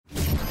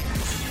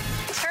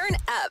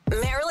up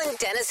Marilyn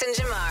Dennis and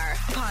Jamar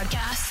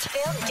podcast.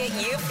 They'll get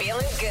you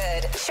feeling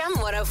good. Chum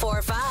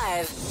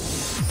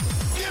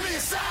 104.5. Give me a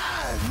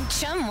sign.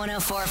 Chum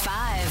 104.5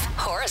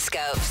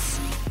 horoscopes.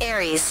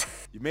 Aries.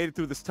 You made it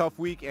through this tough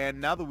week, and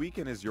now the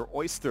weekend is your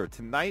oyster.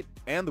 Tonight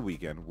and the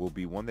weekend will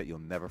be one that you'll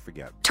never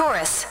forget.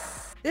 Taurus.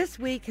 This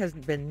week has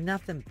been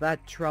nothing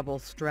but trouble,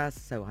 stress,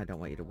 so I don't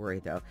want you to worry,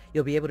 though.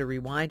 You'll be able to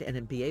rewind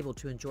and be able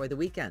to enjoy the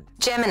weekend.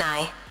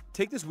 Gemini.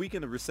 Take this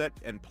weekend to reset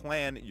and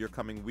plan your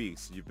coming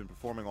weeks. You've been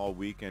performing all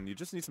week, and you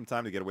just need some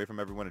time to get away from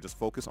everyone and just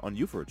focus on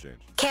you for a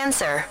change.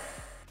 Cancer.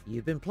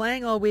 You've been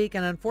playing all week,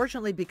 and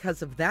unfortunately,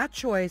 because of that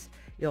choice,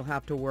 you'll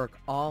have to work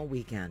all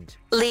weekend.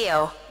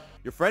 Leo.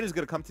 Your friend is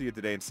going to come to you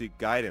today and seek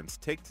guidance.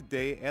 Take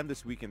today and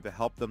this weekend to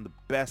help them the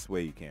best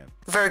way you can.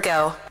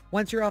 Virgo.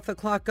 Once you're off the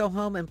clock, go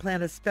home and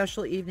plan a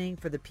special evening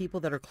for the people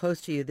that are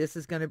close to you. This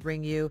is going to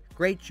bring you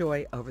great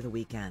joy over the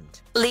weekend.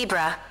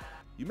 Libra.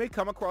 You may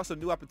come across a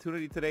new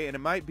opportunity today, and it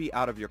might be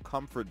out of your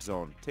comfort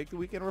zone. Take the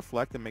weekend,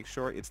 reflect, and make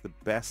sure it's the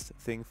best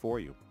thing for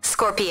you.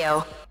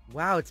 Scorpio.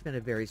 Wow, it's been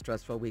a very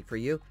stressful week for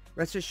you.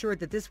 Rest assured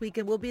that this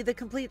weekend will be the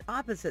complete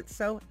opposite,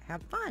 so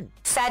have fun.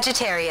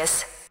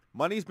 Sagittarius.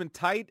 Money's been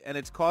tight, and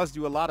it's caused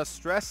you a lot of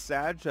stress,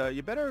 Sag.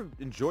 You better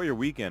enjoy your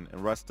weekend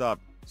and rest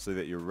up so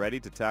that you're ready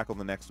to tackle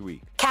the next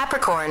week.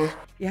 Capricorn.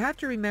 You have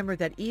to remember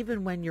that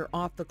even when you're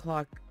off the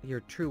clock,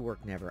 your true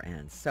work never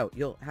ends. So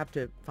you'll have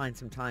to find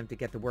some time to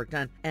get the work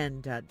done,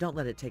 and don't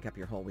let it take up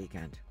your whole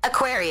weekend.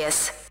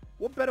 Aquarius.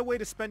 What better way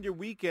to spend your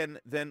weekend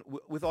than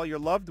with all your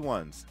loved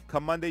ones?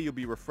 Come Monday, you'll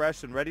be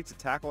refreshed and ready to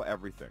tackle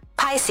everything.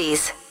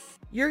 Pisces.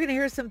 You're going to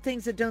hear some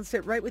things that don't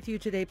sit right with you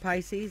today,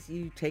 Pisces.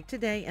 You take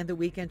today and the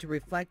weekend to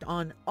reflect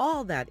on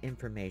all that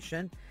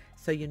information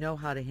so you know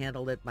how to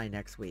handle it by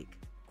next week.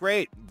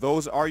 Great.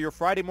 Those are your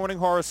Friday morning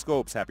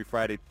horoscopes. Happy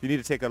Friday. If you need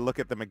to take a look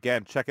at them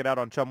again, check it out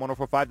on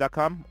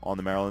chum1045.com on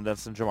the Marilyn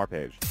Dennis and Jamar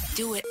page.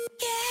 Do it.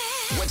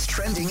 What's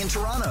trending in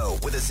Toronto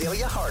with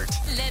Azalea Hart?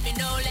 Let me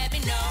know, let me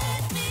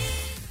know.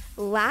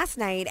 Last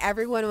night,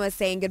 everyone was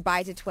saying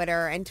goodbye to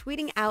Twitter and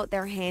tweeting out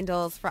their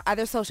handles for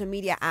other social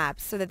media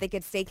apps so that they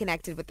could stay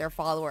connected with their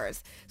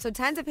followers. So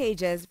tons of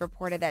pages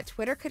reported that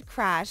Twitter could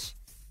crash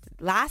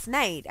last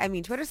night. I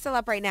mean, Twitter's still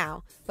up right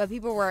now, but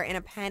people were in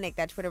a panic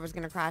that Twitter was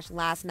going to crash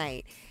last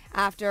night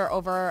after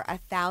over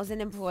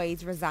 1,000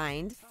 employees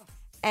resigned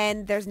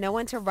and there's no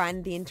one to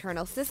run the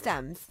internal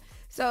systems.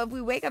 So if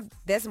we wake up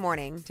this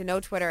morning to no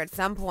Twitter at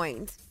some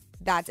point,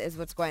 that is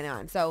what's going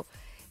on. So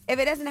if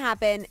it doesn't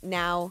happen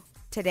now,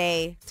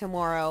 today,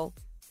 tomorrow,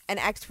 an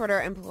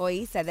ex-Twitter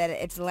employee said that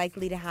it's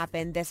likely to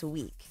happen this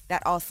week,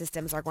 that all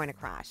systems are going to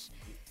crash.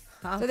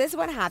 So this is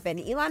what happened.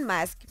 Elon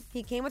Musk,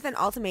 he came with an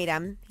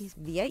ultimatum. He's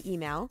via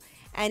email,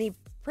 and he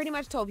pretty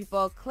much told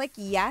people, click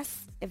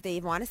yes if they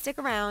want to stick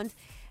around,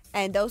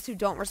 and those who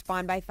don't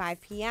respond by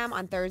 5 p.m.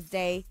 on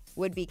Thursday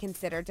would be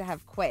considered to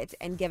have quit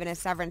and given a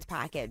severance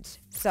package.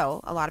 So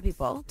a lot of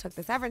people took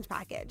the severance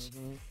package.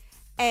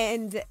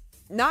 And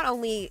not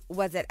only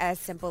was it as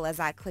simple as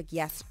that, click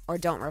yes or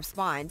don't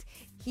respond,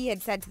 he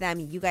had said to them,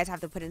 you guys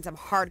have to put in some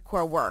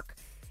hardcore work.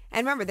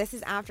 And remember, this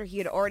is after he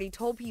had already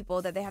told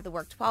people that they have to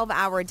work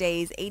 12-hour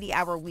days,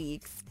 80-hour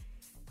weeks,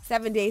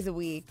 7 days a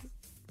week,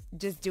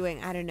 just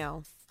doing, I don't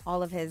know,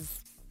 all of his,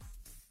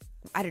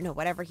 I don't know,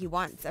 whatever he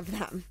wants of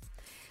them.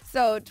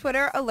 So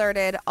Twitter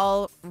alerted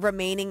all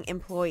remaining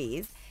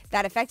employees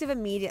that effective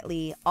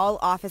immediately, all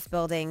office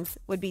buildings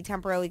would be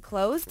temporarily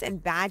closed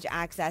and badge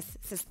access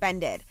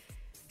suspended.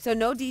 So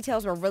no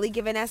details were really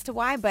given as to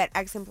why, but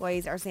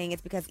ex-employees are saying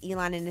it's because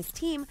Elon and his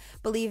team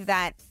believe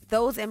that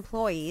those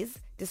employees,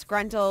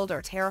 disgruntled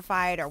or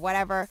terrified or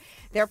whatever,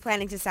 they're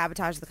planning to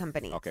sabotage the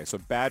company. Okay, so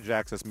badge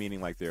access meaning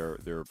like their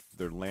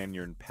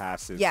lanyard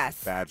passes,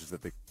 Yes. badges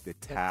that they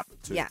tap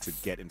to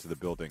get into the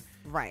building.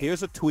 Right.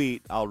 Here's a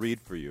tweet I'll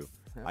read for you.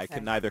 I Okay.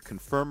 can neither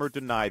confirm or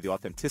deny the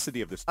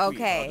authenticity of this tweet.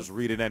 Okay. I'll just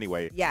read it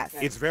anyway. Yes.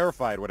 It's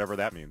verified, whatever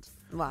that means.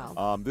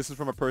 Wow. This is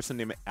from a person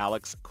named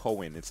Alex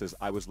Cohen. It says,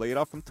 I was laid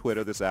off from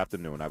Twitter this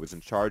afternoon. I was in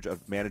charge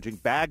of managing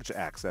badge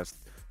access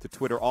to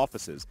Twitter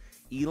offices.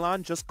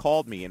 Elon just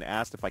called me and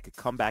asked if I could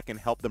come back and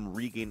help them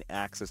regain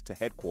access to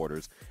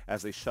headquarters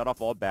as they shut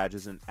off all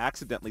badges and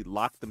accidentally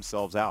locked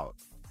themselves out.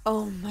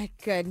 Oh my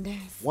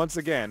goodness. Once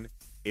again,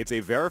 it's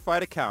a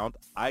verified account.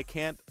 I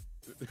can't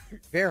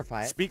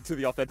Verify it. speak to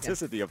the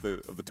authenticity of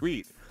the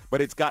tweet, but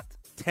it's got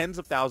tens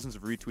of thousands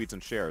of retweets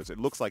and shares. It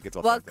looks like it's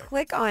Well, authentic.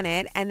 click on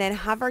it and then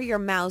hover your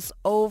mouse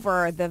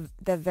over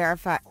the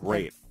verify.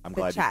 Great. I'm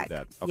glad check. you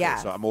did that. Okay,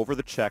 Yeah. so I'm over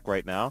the check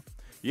right now.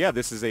 Yeah,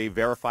 this is a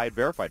verified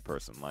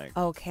person. Like,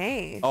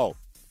 Okay. oh,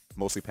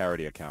 mostly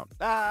parody account.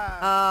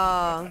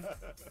 Oh,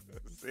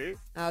 See?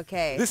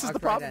 okay. This is the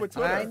problem with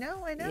Twitter. I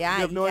know. Yeah,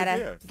 You have no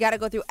idea. you gotta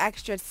go through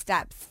extra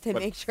steps to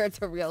But- make sure it's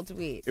a real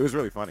tweet. It was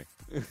really funny.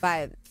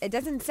 But it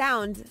doesn't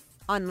sound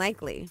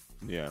unlikely.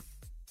 Yeah.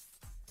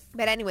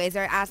 But anyways,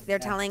 they're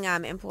telling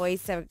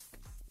employees to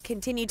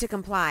continue to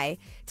comply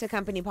to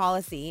company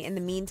policy in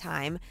the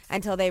meantime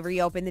until they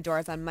reopen the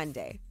doors on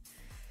Monday.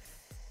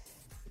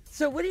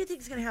 So what do you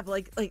think is going to happen?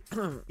 Like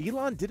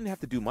Elon didn't have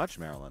to do much,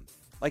 Marilyn.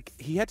 Like,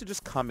 he had to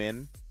just come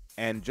in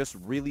and just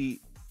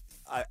really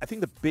I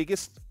think the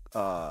biggest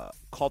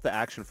call to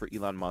action for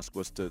Elon Musk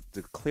was to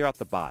clear out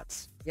the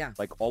bots. Yeah.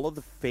 Like all of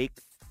the fake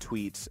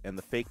tweets and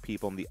the fake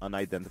people and the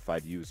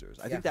unidentified users.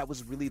 I think that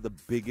was really the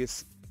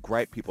biggest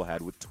gripe people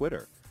had with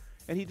Twitter.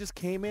 And he just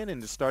came in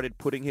and just started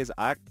putting his,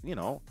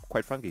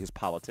 quite frankly, his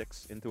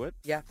politics into it.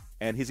 Yeah.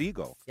 And his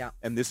ego. Yeah.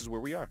 And this is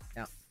where we are.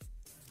 Yeah.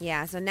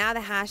 Yeah, so now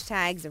the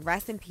hashtags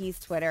rest in peace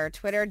Twitter,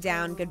 Twitter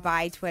down,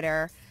 goodbye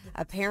Twitter,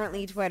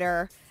 apparently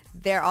Twitter,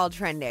 they're all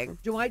trending.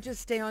 Do I just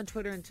stay on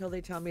Twitter until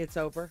they tell me it's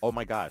over? Oh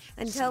my gosh.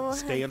 Until-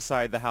 Stay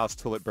inside the house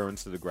till it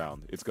burns to the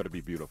ground. It's going to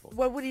be beautiful.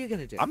 What are you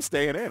going to do? I'm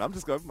staying in. I'm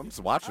just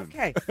watching.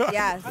 Okay.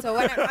 Yeah, so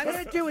when I'm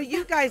going to do what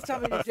you guys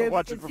tell me to do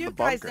Watch it because from you the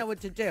guys bunker. know what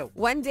to do.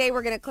 one day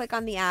we're going to click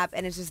on the app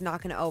and it's just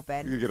not going to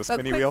open. You get a But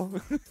spinny wheel?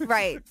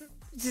 Right.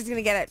 Just going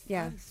to get it.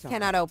 Yeah. I'm sorry.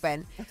 Cannot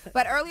open.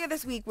 But earlier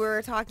this week, we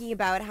were talking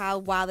about how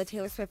while the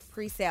Taylor Swift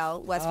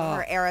pre-sale was for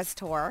her Eras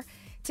tour,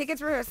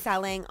 tickets were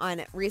selling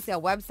on resale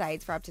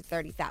websites for up to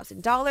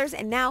 $30,000.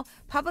 And now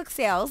public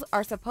sales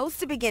are supposed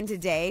to begin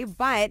today,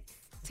 but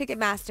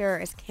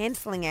Ticketmaster is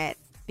canceling it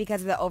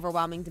because of the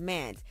overwhelming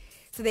demand.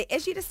 So they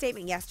issued a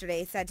statement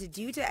yesterday said that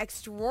due to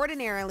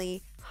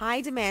extraordinarily high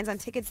demands on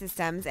ticket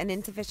systems and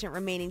insufficient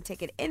remaining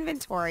ticket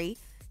inventory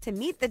to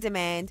meet the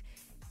demand,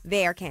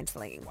 they are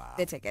canceling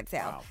the ticket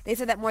sale. Wow. They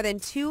said that more than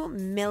 2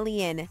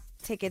 million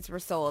tickets were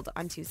sold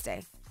on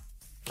Tuesday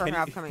for her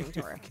upcoming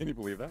tour. Can you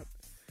believe that?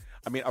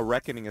 I mean, a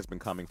reckoning has been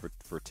coming for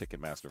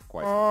Ticketmaster for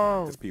quite some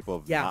time because people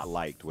have Yes. not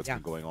liked what's Yeah.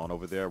 been going on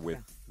over there with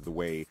the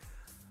way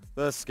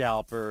the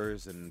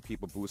scalpers and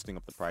people boosting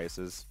up the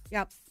prices.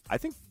 Yep. I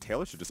think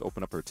Taylor should just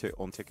open up her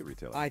own ticket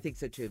retailer. I think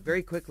so too.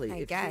 Very quickly. I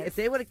If guess.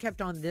 they would have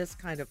kept on this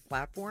kind of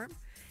platform,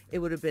 it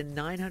would have been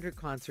 900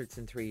 concerts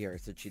in 3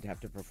 years that she'd have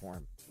to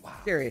perform. Wow.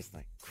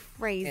 Seriously. Can't do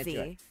Crazy.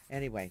 it.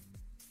 Anyway.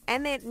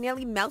 And they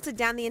nearly melted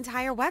down the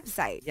entire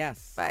website.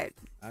 Yes. But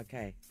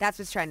Okay. that's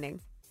what's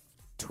trending.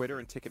 Twitter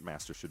and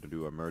Ticketmaster should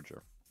do a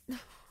merger.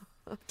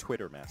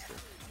 Twittermaster,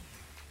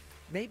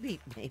 Maybe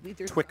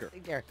there's Twicker.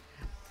 something there.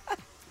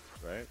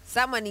 right?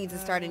 Someone needs to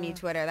start a new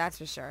Twitter, that's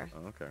for sure.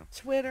 Okay.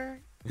 Twitter,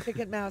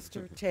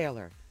 Ticketmaster,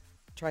 Taylor.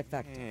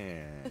 Trifecta.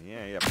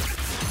 Yeah.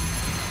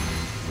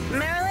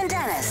 Marilyn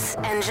Dennis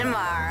and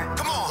Jamar.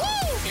 Come on.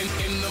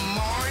 In the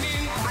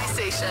morning. My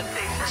station.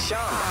 Chum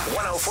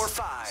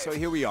 1045. So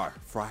here we are.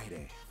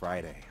 Friday.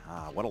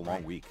 What a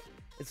long week.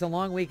 It's a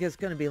long week. It's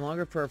going to be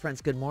longer for our friends.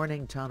 Good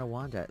morning,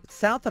 Tonawanda.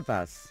 South of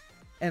us.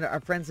 And our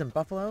friends in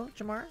Buffalo,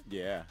 Jamar,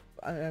 Yeah.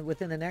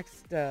 within the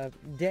next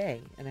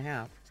day and a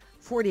half,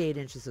 48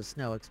 inches of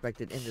snow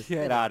expected in the Get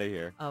city out of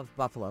here. of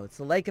Buffalo. It's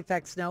the lake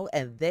effect snow,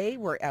 and they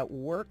were at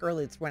work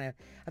early. It's when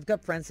I've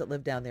got friends that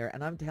live down there,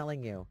 and I'm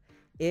telling you,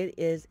 it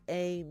is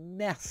a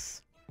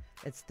mess.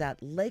 It's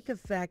that lake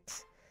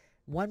effect.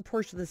 One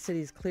portion of the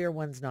city is clear,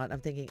 one's not.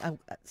 I'm thinking, I'm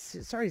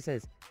sorry to say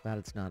this, but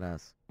it's not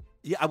us.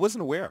 Yeah, I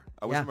wasn't aware.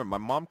 Yeah. My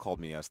mom called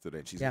me yesterday,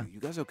 and she's Yeah. like, "You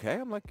guys okay?"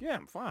 I'm like, "Yeah,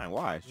 I'm fine.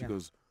 Why?" She Yeah.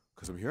 goes,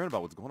 "Because I'm hearing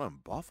about what's going on in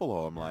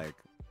Buffalo." I'm like,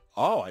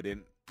 "Oh, I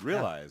didn't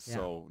realize." Yeah.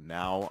 So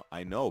now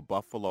I know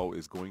Buffalo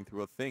is going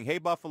through a thing. Hey,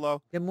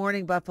 Buffalo. Good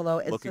morning, Buffalo.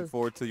 It's Looking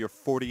forward to your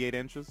 48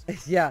 inches.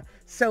 Yeah.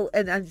 So,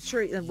 and I'm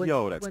sure when,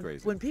 Yo, that's when,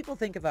 crazy. when people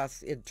think of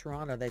us in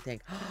Toronto, they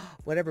think,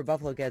 whatever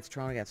Buffalo gets,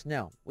 Toronto gets.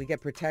 No, we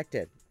get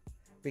protected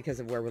because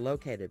of where we're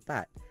located.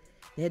 But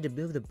they had to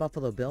move the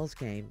Buffalo Bills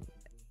game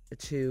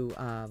to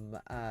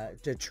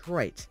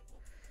Detroit.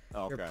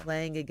 Okay. They're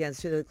playing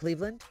against the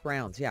Cleveland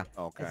Browns. Yeah.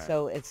 Okay. And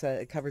so it's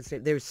a covered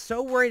state. They're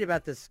so worried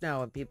about the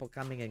snow and people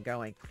coming and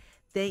going.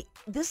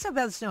 This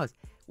about the snow is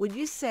when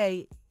you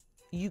say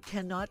you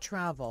cannot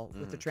travel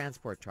with the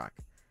transport truck,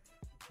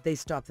 they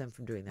stop them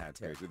from doing that That's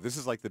too. crazy. This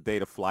is like the day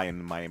to fly in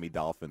the Miami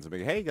Dolphins. I'm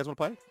like, "Hey, you guys want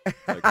to play?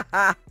 Like,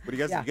 what do you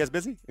guys? Yeah. You guys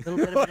busy? A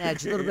little bit of an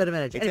edge. A little bit of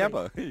an edge. Hey,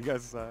 Anyway. Tampa, you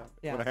guys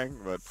Yeah. want to hang?"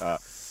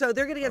 But So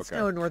they're going to get Okay.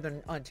 snow in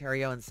northern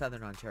Ontario and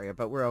southern Ontario,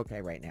 but we're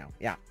okay right now.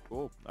 Yeah.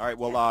 cool. All right.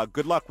 Well,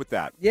 good luck with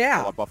that. Yeah.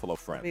 To our Buffalo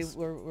friends.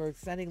 We're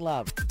sending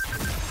love.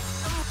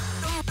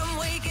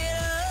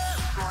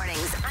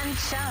 Mornings on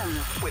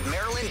Chum. With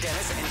Marilyn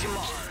Dennis and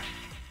Jamar.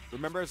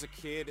 Remember as a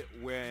kid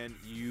when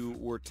you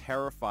were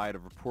terrified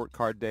of report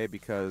card day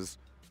because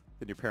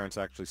then your parents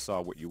actually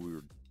saw what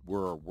you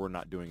were or were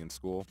not doing in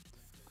school?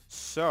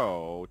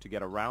 So to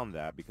get around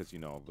that, because, you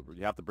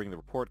have to bring the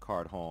report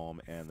card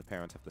home and the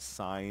parents have to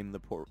sign the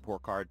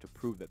report card to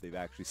prove that they've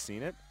actually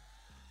seen it.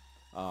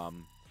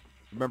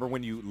 Remember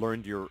when you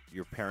learned your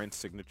parents'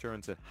 signature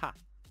and said,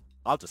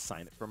 I'll just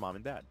sign it for mom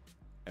and dad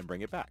and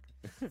bring it back?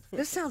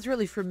 This sounds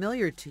really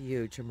familiar to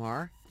you,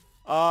 Jamar.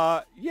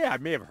 Yeah, I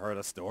may have heard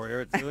a story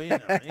or two. You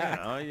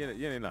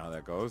know how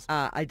that goes.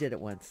 I did it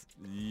once.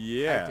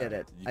 Yeah,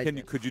 I did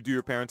it. Could you do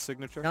your parents'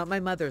 signature? Not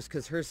my mother's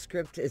because her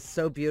script is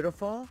so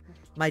beautiful.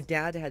 My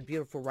dad had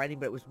beautiful writing,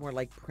 but it was more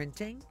like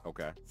printing.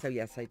 Okay. So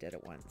yes, I did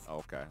it once.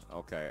 Okay.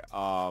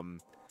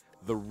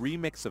 The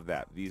remix of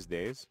that these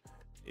days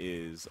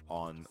is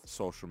on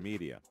social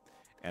media,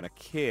 and a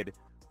kid,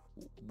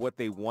 what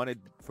they wanted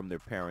from their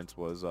parents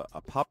was a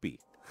puppy.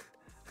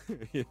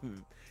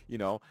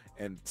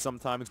 And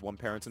sometimes one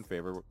parent's in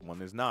favor,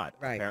 one is not.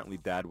 Right. Apparently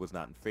dad was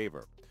not in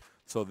favor.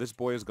 So this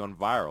boy has gone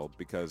viral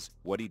because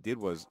what he did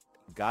was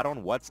got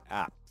on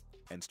WhatsApp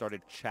and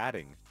started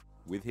chatting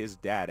with his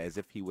dad as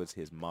if he was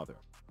his mother.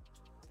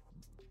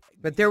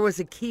 But there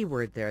was a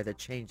keyword there that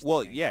changed.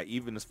 Well, things. yeah,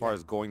 even as far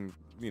as going,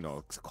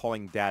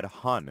 calling dad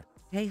hun.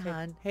 Hey,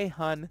 hon. Hey,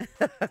 hun.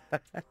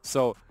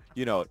 So,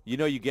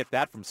 you get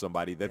that from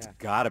somebody. That's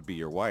got to be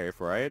your wife,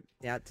 right?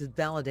 Yeah, it's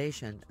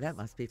validation. That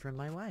must be from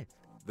my wife.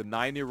 The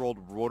 9-year-old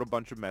wrote a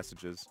bunch of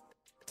messages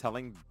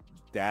telling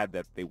dad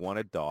that they want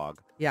a dog.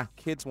 Yeah.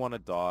 Kids want a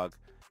dog.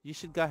 You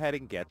should go ahead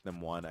and get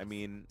them one. I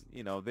mean,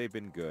 they've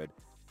been good.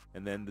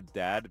 And then the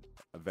dad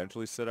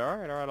eventually said, all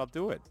right, I'll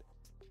do it.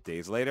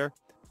 Days later,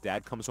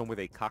 dad comes home with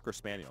a Cocker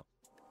Spaniel.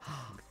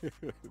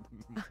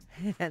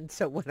 And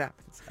so what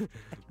happens?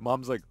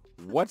 Mom's like,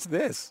 what's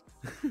this?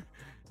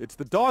 It's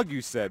the dog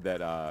you said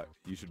that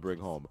you should bring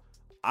home.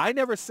 I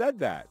never said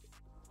that.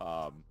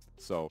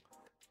 So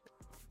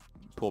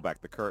pull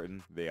back the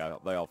curtain. They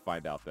all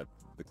find out that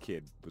the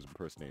kid was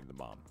impersonating the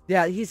mom.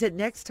 Yeah, he said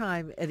next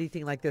time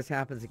anything like this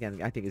happens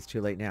again, I think it's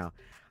too late now,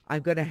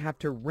 I'm going to have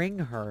to ring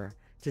her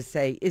to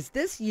say, is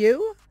this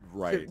you?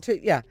 Right.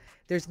 Yeah,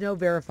 there's no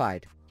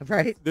verified,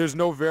 right? There's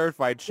no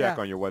verified check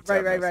on your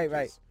WhatsApp messages.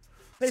 Right.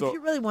 But So- if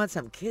you really want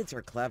some, kids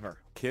are clever.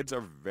 Kids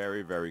are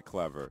very, very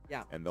clever.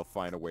 Yeah. And they'll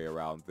find a way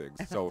around things.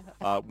 So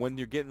when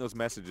you're getting those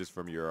messages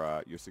from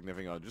your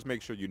significant other, just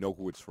make sure you know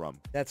who it's from.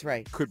 That's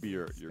right. Could be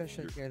your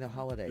Especially during the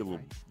holidays.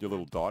 your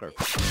little daughter.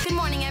 Good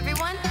morning,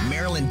 everyone.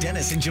 Marilyn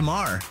Dennis and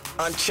Jamar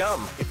on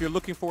Chum. If you're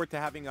looking forward to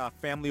having a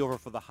family over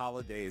for the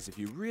holidays, if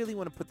you really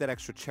want to put that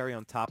extra cherry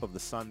on top of the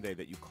sundae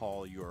that you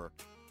call your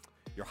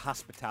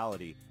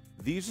hospitality,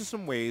 these are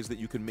some ways that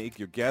you can make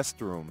your guest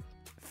room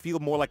feel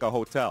more like a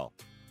hotel.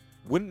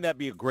 Wouldn't that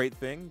be a great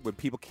thing? When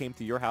people came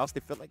to your house, they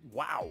felt like,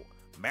 wow,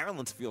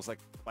 Maryland's feels like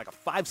a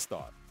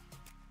 5-star.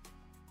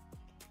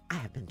 I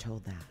have been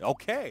told that.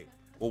 Okay.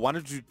 Well, why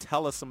don't you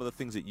tell us some of the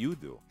things that you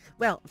do?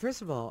 Well,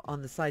 first of all,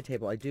 on the side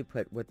table, I do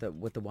put what the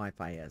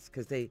Wi-Fi is,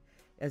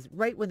 because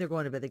right when they're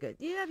going to bed, they go,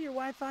 do you have your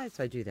Wi-Fi?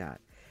 So I do that.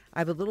 I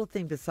have a little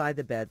thing beside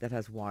the bed that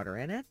has water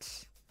in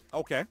it.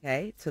 Okay.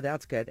 Okay, so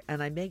that's good.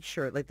 And I make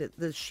sure, like,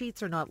 the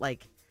sheets are not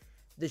like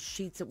the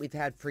sheets that we've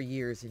had for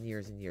years and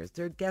years and years.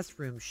 They're guest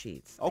room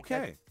sheets. Okay.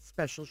 Like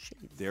special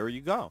sheets. There you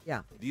go.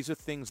 Yeah. These are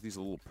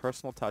little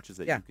personal touches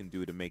that Yeah. you can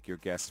do to make your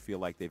guests feel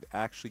like they've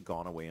actually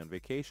gone away on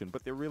vacation,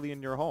 but they're really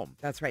in your home.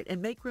 That's right.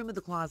 And make room in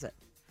the closet.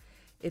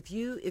 If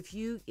you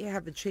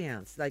have a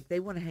chance, like they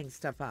want to hang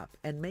stuff up,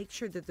 and make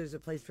sure that there's a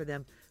place for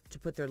them to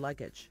put their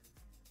luggage.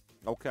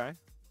 Okay.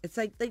 It's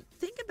like,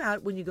 think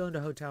about when you go into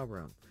a hotel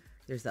room.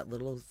 There's that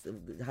little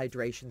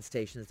hydration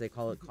station, as they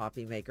call it,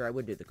 coffee maker. I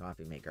would do the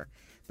coffee maker.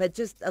 But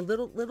just a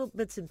little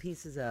bits and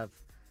pieces of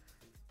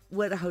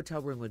what a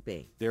hotel room would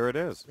be. There it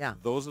is. Yeah.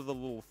 Those are the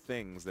little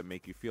things that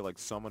make you feel like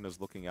someone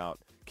is looking out,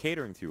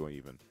 catering to you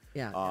even.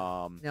 Yeah.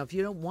 Now, if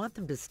you don't want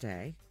them to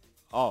stay,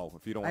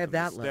 if you don't I want have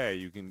them to that stay,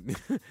 you can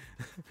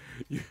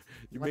you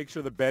make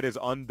sure the bed is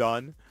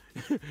undone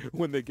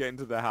when they get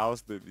into the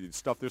house. You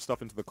stuff their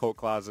stuff into the coat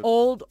closet.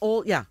 old,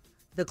 yeah.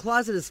 The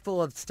closet is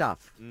full of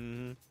stuff.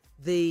 Mm-hmm.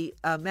 The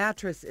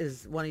mattress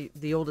is one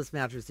of the oldest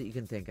mattresses that you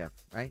can think of,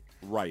 right?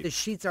 Right. The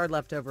sheets are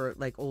left over,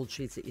 like old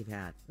sheets that you've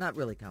had. Not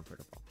really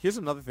comfortable. Here's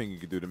another thing you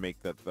could do to make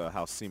the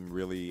house seem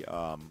really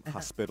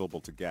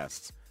hospitable to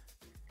guests.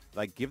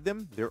 Like, give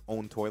them their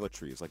own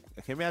toiletries. Like,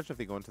 can you imagine if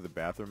they go into the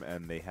bathroom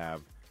and they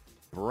have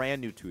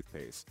brand new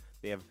toothpaste?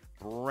 They have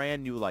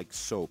brand new, like,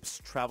 soaps,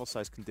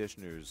 travel-size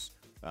conditioners,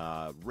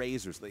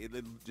 razors.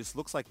 It just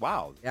looks like,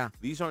 wow. Yeah.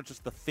 These aren't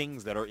just the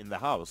things that are in the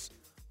house.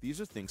 These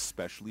are things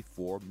specially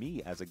for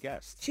me as a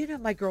guest. Do you know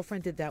my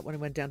girlfriend did that when I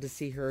went down to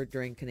see her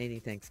during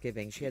Canadian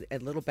Thanksgiving? She had a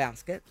little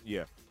basket.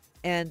 Yeah.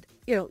 And,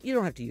 you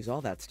don't have to use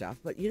all that stuff.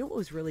 But what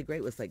was really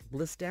great was like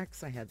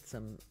Blistex. I had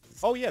some.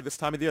 Oh, yeah, this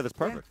time of the year, that's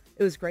perfect. Yeah,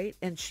 it was great.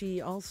 And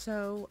she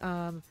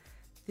also,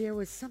 there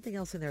was something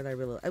else in there that I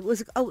really, it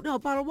was, a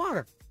bottle of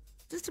water.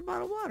 Just a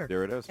bottle of water.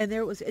 There it is. And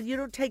there was, and you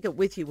don't take it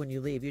with you when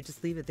you leave. You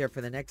just leave it there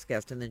for the next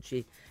guest, and then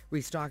she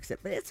restocks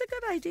it. But it's a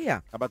good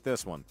idea. How about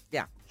this one?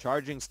 Yeah.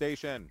 Charging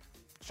station.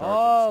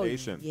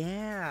 Station.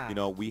 Yeah.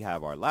 We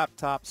have our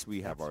laptops,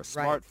 we have our That's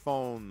right.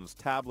 smartphones,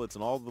 tablets,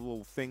 and all the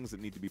little things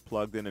that need to be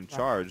plugged in and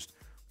charged.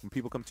 When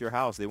people come to your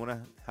house, they want to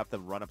have to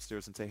run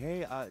upstairs and say,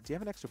 hey, do you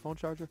have an extra phone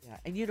charger? Yeah,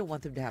 and you don't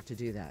want them to have to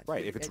do that.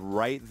 Right. If it's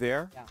right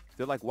there, Yeah.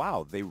 they're like,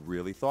 wow, they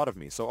really thought of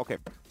me. So, okay,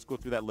 let's go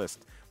through that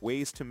list.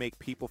 Ways to make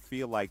people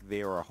feel like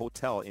they are a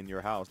hotel in your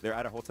house. They're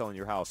at a hotel in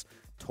your house.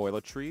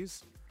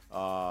 Toiletries.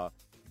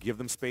 Give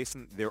them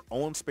their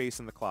own space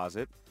in the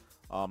closet.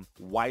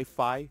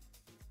 Wi-Fi.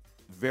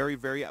 Very,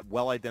 very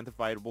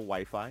well-identifiable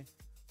Wi-Fi.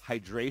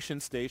 Hydration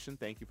station.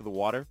 Thank you for the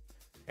water.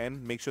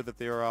 And make sure that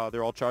they're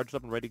all charged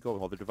up and ready to go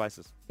with all their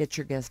devices. Get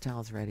your guest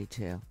towels ready,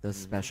 too. Those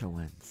special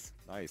ones.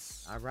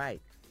 Nice. All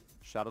right.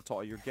 Shout out to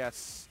all your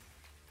guests.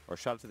 Or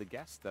shout out to the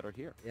guests that are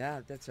here.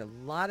 Yeah, that's a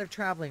lot of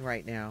traveling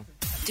right now.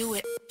 Do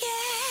it.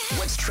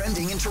 What's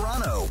trending in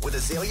Toronto with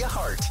Azalea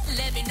Hart?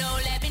 Let me know.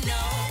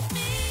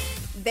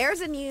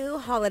 There's a new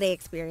holiday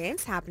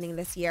experience happening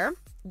this year.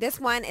 This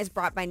one is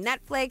brought by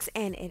Netflix,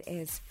 and it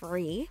is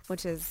free,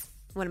 which is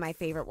one of my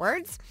favorite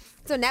words.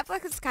 So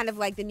Netflix is kind of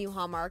like the new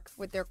Hallmark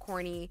with their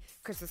corny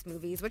Christmas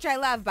movies, which I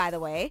love, by the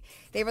way.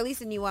 They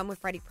released a new one with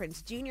Freddie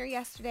Prinze Jr.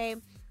 yesterday.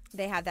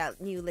 They have that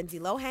new Lindsay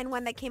Lohan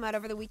one that came out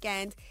over the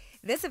weekend.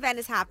 This event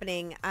is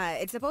happening.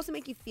 It's supposed to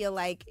make you feel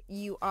like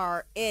you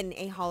are in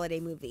a holiday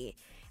movie.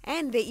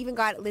 And they even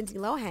got Lindsay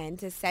Lohan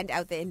to send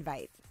out the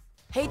invite.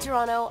 Hey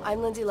Toronto,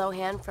 I'm Lindsay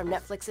Lohan from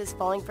Netflix's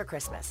Falling for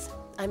Christmas.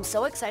 I'm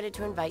so excited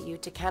to invite you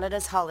to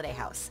Canada's Holiday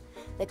House.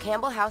 The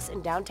Campbell House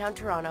in downtown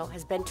Toronto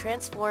has been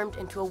transformed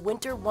into a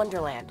winter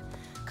wonderland.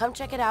 Come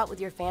check it out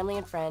with your family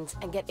and friends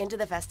and get into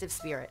the festive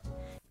spirit.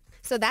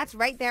 So that's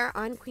right there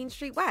on Queen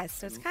Street West.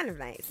 So it's kind of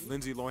nice.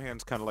 Lindsay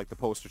Lohan's kind of like the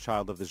poster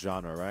child of the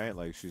genre, right?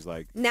 Like she's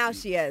like... Now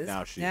she is.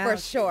 Now she Now For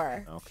is.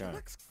 sure. Okay. She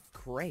looks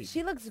great.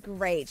 She looks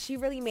great. She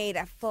really made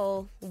a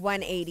full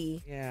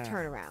 180 Yeah.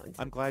 turnaround.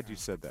 I'm glad you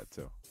said that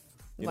too.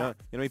 You What?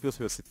 know people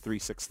say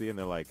 360 and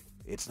they're like,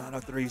 it's not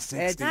a 360.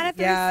 It's not a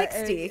Yeah,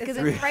 360 because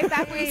it's it's right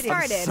back where you I'm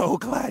started. so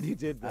glad you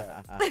did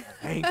that.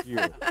 Thank you.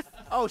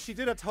 Oh, she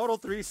did a total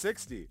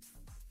 360.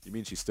 You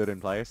mean she stood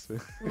in place?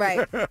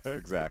 Right.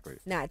 Exactly.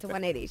 No, it's a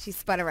 180. She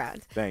spun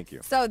around. Thank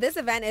you. So this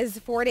event is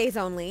 4 days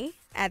only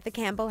at the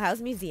Campbell House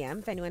Museum,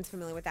 if anyone's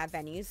familiar with that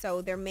venue.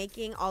 So they're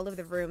making all of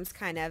the rooms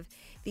kind of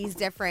these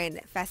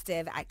different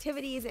festive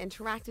activities,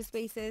 interactive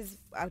spaces,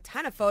 a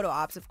ton of photo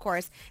ops, of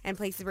course, and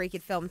places where you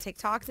could film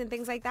TikToks and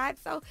things like that.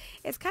 So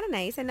it's kind of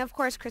nice. And of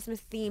course,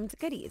 Christmas-themed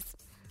goodies.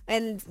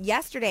 And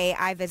yesterday,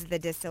 I visited the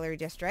Distillery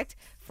District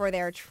for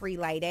their tree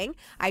lighting.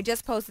 I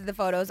just posted the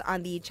photos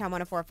on the Chum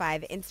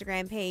 1045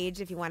 Instagram page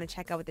if you want to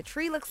check out what the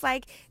tree looks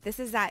like. This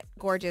is that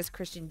gorgeous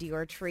Christian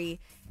Dior tree.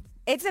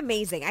 It's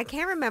amazing. I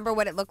can't remember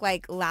what it looked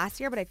like last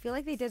year, but I feel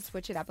like they did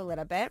switch it up a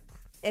little bit.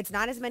 It's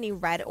not as many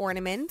red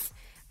ornaments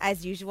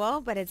as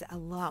usual, but it's a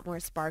lot more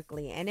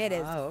sparkly, and it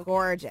is Oh, okay.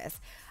 gorgeous.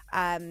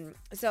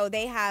 So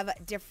they have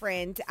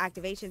different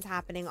activations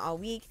happening all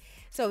week.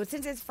 So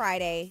since it's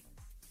Friday,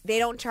 they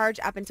don't charge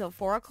up until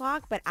 4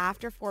 o'clock, but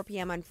after 4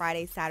 p.m. on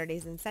Fridays,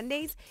 Saturdays, and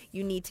Sundays,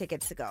 you need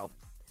tickets to go.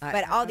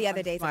 But all the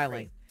other days are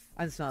free.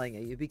 I'm smiling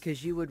at you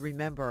because you would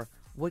remember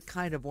what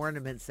kind of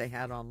ornaments they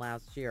had on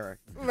last year.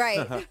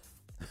 Right.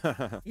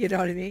 You know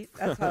what I mean?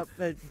 That's how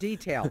the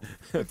detail.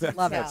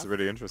 Love That's it.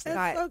 really interesting.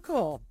 That's so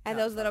cool. And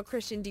those little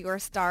Christian Dior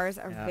stars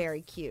are Yeah.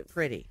 very cute.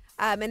 Pretty.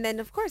 And then,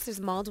 of course, there's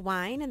mulled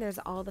wine, and there's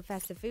all the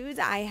festive foods.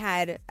 I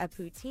had a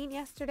poutine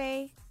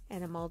yesterday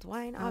and a mulled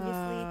wine, obviously.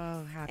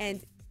 Oh, happy.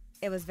 And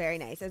it was very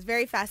nice. It was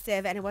very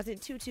festive, and it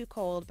wasn't too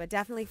cold, but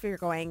definitely if you're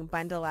going,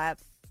 bundle up.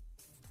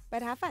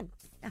 But have fun.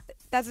 Yeah.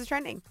 That's what's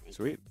trending.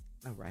 Sweet.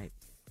 Oh, right.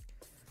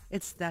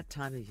 It's that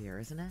time of year,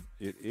 isn't it?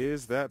 It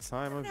is that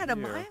time of I year.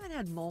 haven't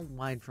had mulled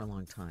wine for a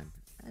long time.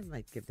 I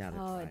might give that a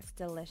Oh, try. it's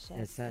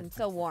delicious Is that- and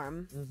so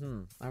warm.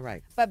 Mm-hmm. All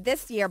right. But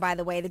this year, by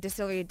the way, the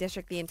Distillery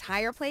District, the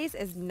entire place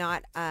is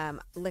not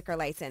liquor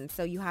licensed,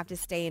 so you have to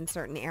stay in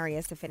certain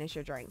areas to finish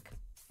your drink.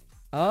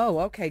 Oh,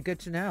 okay. Good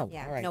to know.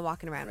 Yeah, All right. no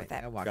walking around All with right,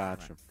 it. no walking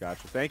Gotcha. around.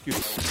 Gotcha. Thank you.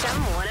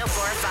 Chum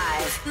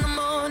 1045. In the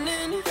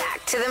morning.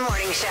 Back to the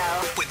morning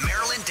show. With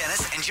Marilyn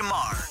Dennis and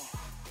Jamar.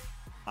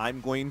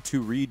 I'm going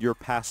to read your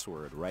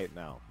password right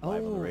now,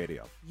 live on the Oh.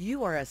 radio.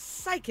 You are a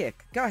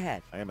psychic. Go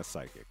ahead. I am a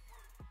psychic.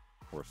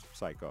 Or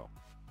psycho.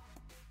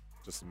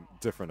 Just some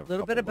different A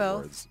little bit of couple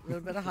both. words. A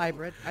little bit of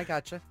hybrid. I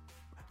gotcha.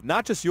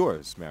 Not just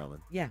yours,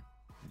 Marilyn. Yeah.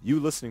 You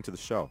listening to the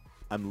show.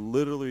 I'm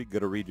literally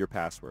going to read your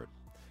password.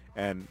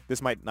 And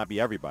this might not be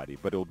everybody,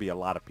 but it will be a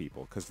lot of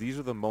people because these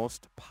are the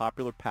most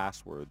popular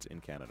passwords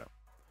in Canada.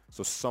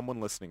 So someone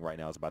listening right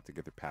now is about to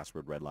get their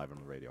password read live on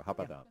the radio. How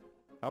about that?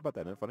 How about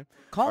that? Isn't it funny?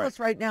 Call All right. us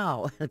right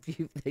now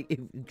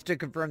to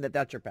confirm that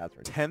that's your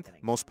password. 10th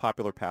most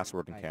popular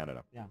password in Right.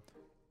 Canada. Yeah.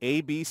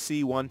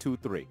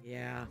 ABC123.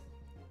 Yeah.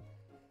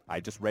 I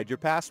just read your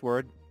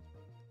password.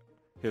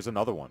 Here's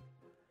another one.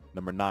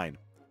 Number 9.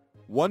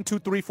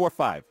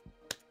 12345.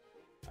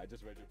 I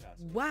just read your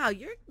password. Wow,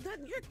 you're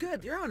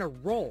good. You're on a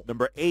roll.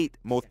 Number 8,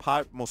 most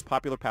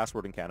popular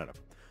password in Canada.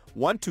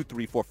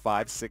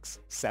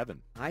 1234567.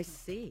 I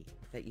see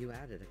that you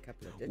added a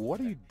couple of digits. What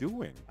are there. you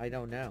doing? I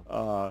don't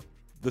know.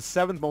 The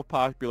 7th most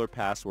popular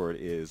password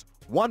is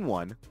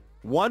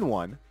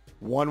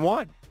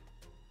 111111.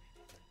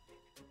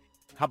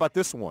 How about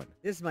this one?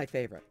 This is my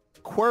favorite.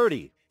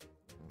 QWERTY.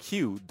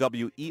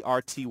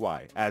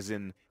 QWERTY, as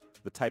in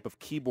the type of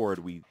keyboard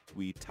we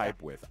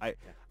type with.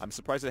 I'm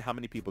surprised at how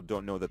many people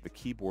don't know that the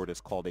keyboard is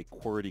called a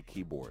QWERTY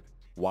keyboard.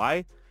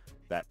 Why?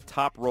 That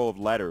top row of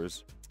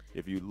letters,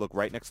 if you look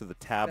right next to the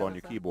tab on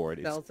your keyboard,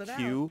 it's Spells it out.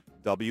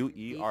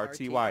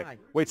 QWERTY.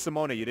 Wait,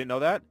 Simone, you didn't know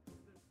that?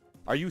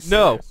 Are you serious?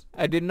 No,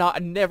 I did not. I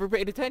never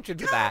paid attention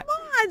to that. Come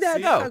on, that's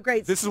See? so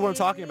great. This is what I'm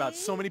talking about.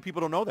 So many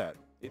people don't know that.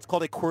 It's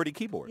called a QWERTY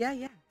keyboard. Yeah,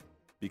 yeah.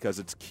 Because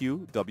it's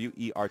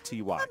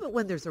QWERTY. Love it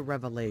when there's a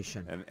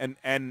revelation.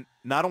 And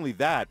not only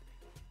that,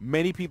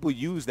 many people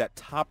use that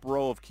top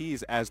row of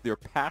keys as their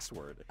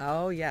password.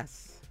 Oh,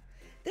 yes.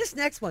 This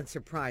next one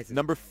surprises.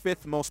 Number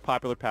 5th most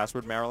popular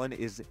password, Marilyn,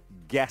 is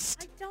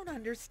guest. I don't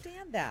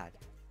understand that.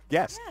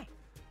 Guest. Yeah.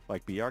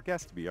 Like be our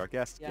guest, Yeah.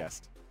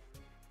 guest.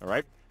 All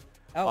right?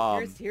 Oh,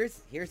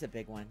 here's a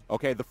big one.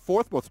 Okay, the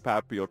fourth most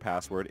popular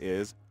password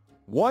is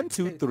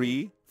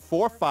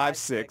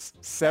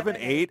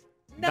 123456789.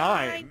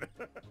 Like,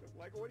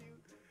 what do you?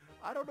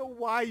 I don't know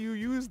why you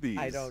use these.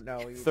 I don't know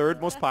either. Third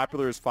most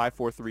popular is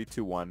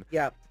 54321.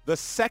 Yep. The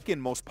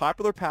second most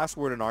popular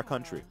password in our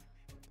country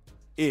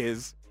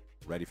is,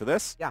 ready for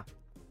this? Yeah.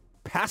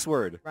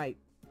 Password. Right.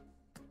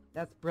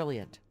 That's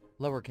brilliant.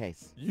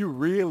 Lowercase. You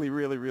really,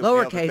 really, really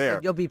nailed it Lowercase, there.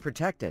 and you'll be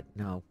protected.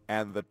 No.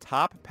 And the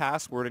top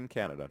password in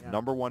Canada, Yeah.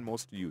 number one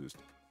most used,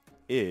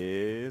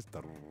 is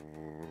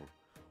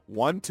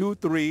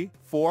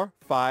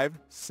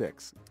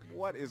 123456.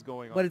 What is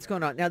going on? What is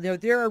going on? Now,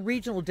 there are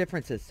regional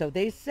differences. So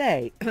they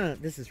say,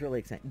 this is really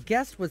exciting,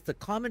 guest was the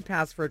common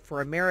password for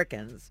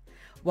Americans,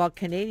 while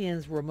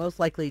Canadians were most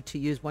likely to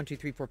use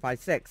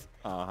 123456.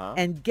 Uh-huh.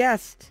 And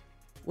guest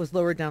was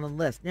lower down on the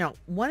list. Now,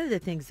 one of the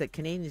things that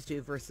Canadians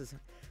do versus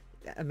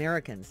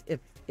Americans, if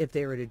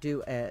they were to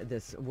do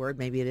this word,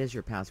 maybe it is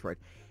your password.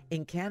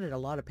 In Canada, a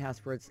lot of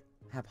passwords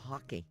have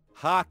hockey.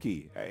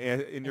 Hockey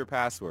in your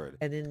password.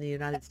 And in the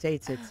United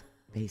States, it's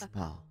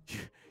baseball.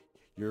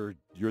 You're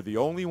the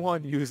only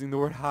one using the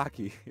word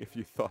hockey, if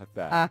you thought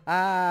that.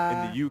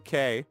 In the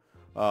UK,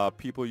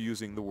 people are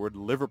using the word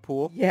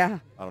Liverpool. Yeah.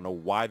 I don't know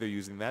why they're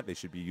using that. They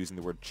should be using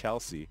the word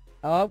Chelsea.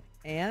 Oh,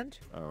 and?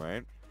 All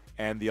right.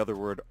 And the other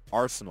word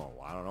Arsenal.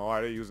 I don't know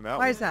why they're using that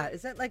Why one. is that?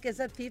 Is that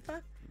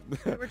FIFA?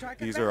 That we're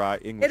talking These about?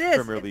 are English It is.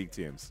 Premier League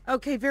teams.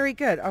 Okay, very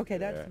good. Okay,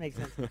 that Yeah. makes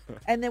sense.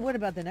 And then what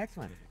about the next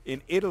one?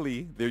 In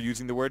Italy, they're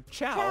using the word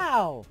ciao.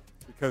 Ciao.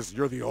 Because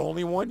you're the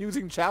only one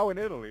using ciao in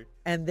Italy.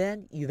 And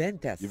then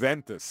Juventus.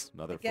 Juventus.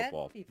 Another Again?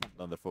 football. FIFA.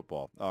 Another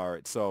football. All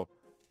right. So,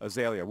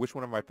 Azalea, which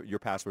one of your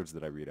passwords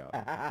did I read out?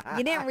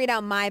 You didn't read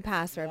out my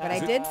password, but I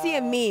did see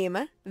a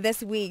meme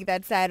this week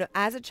that said,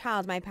 as a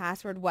child, my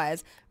password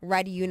was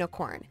red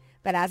unicorn.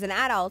 But as an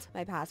adult,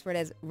 my password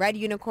is red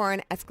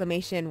unicorn !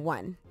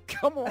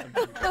 Come on.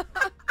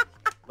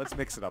 Let's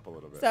mix it up a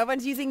little bit. So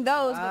everyone's using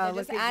those, but they're look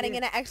just at adding you.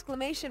 in an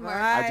exclamation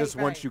mark. I just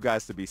Right, want right. you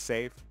guys to be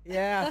safe.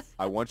 Yes.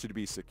 I want you to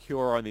be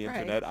secure on the Right.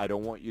 internet. I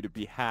don't want you to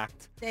be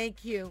hacked.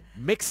 Thank you.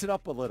 Mix it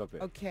up a little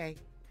bit. Okay.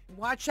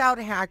 Watch out,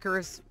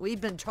 hackers.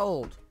 We've been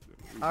told.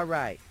 All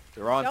right.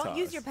 They're on to Don't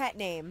use us. your pet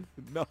name,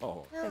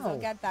 No. because they'll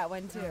get that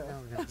one too.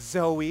 No.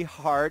 Zoe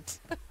Hart.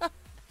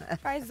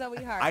 Try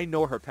Zoe Hart. I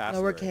know her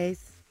password. Lowercase.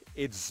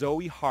 It's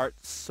Zoe Hart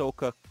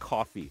Soca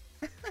Coffee.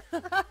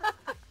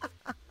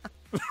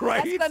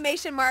 Right?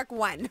 Exclamation mark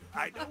 1.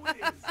 I know it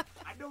is.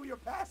 I know your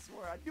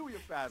password. I knew your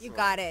password. You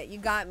got it. You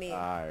got me. All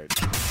right.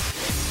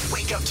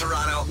 Wake up,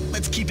 Toronto.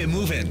 Let's keep it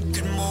moving.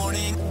 Good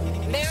morning.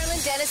 Marilyn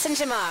Dennis and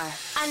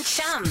Jamar on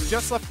Chum.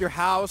 Just left your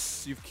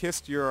house. You've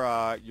kissed your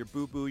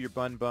boo-boo, your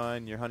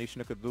bun-bun, your honey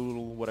schnickadoodle,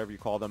 whatever you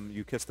call them.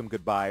 You kiss them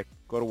goodbye,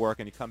 go to work,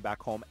 and you come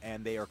back home,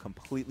 and they are a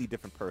completely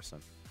different person.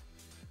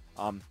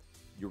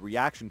 Your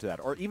reaction to that,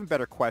 or even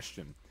better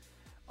question,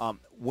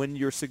 when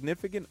your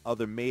significant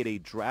other made a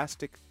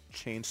drastic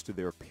change to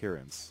their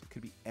appearance, it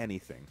could be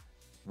anything,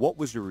 what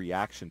was your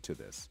reaction to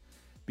this?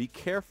 Be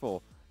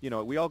careful. You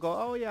know, we all go,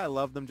 oh, yeah, I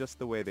love them just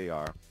the way they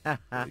are. Hey,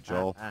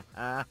 Joel.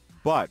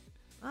 But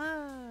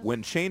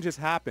when changes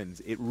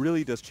happens, it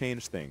really does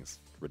change things.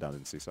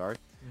 Redundancy, sorry.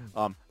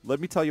 Let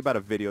me tell you about a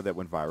video that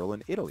went viral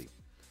in Italy.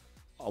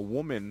 A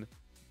woman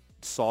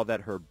saw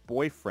that her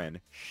boyfriend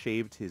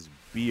shaved his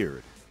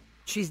beard.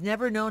 She's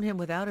never known him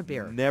without a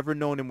beard. Never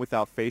known him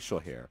without facial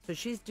hair. So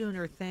she's doing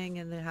her thing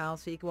in the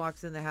house. He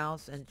walks in the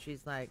house, and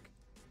she's like,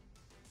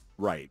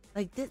 Right.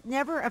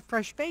 never a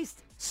fresh face.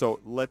 So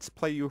let's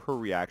play you her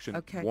reaction.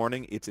 Okay.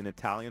 Warning, it's in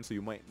Italian, so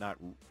you might not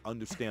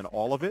understand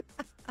all of it,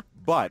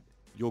 but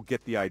you'll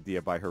get the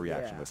idea by her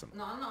reaction. Yeah. Listen.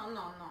 No, mi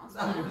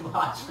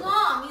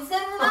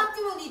serve un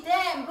attimo di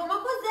tempo, ma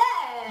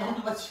cos'è?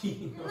 Un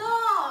bacino.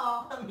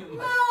 No!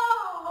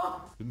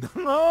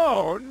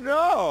 No,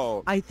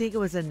 no. I think it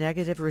was a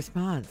negative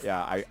response.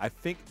 Yeah, I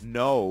think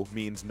no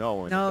means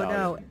no in No.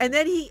 Italian.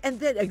 And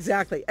then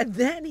exactly. And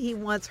then he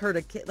wants her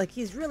to kiss. Like,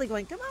 he's really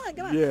going, come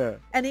on. Yeah.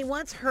 And he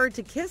wants her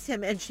to kiss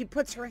him, and she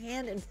puts her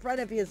hand in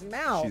front of his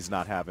mouth. She's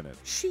not having it.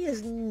 She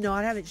is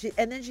not having it.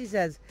 And then she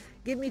says,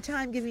 give me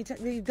time.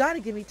 You got to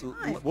give me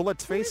time. Well,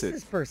 let's Who face is it.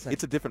 this person?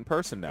 It's a different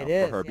person now It for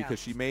is, her yeah. because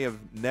she may have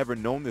never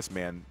known this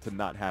man to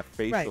not have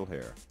facial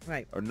hair.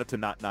 Right. Or not to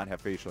not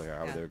have facial hair,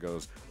 however Yeah. there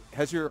goes.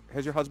 Has your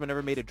husband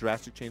ever made a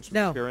drastic change to his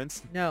No.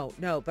 appearance? No.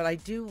 But I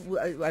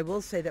I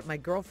will say that my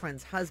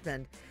girlfriend's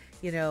husband,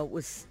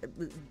 was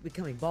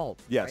becoming bald.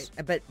 Yes.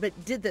 Right? But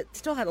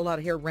still had a lot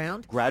of hair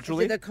round.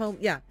 Gradually? Did the comb,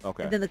 yeah.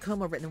 Okay. And then the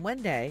comb over it. And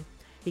one day,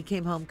 he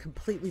came home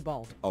completely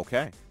bald.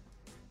 Okay.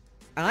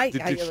 I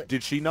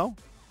Did she know?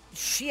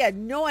 She had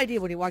no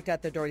idea when he walked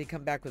out the door. He'd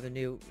come back with a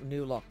new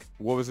look.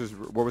 What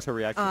was her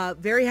reaction?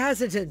 Very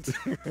hesitant.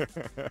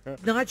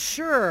 Not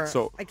sure.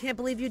 So- I can't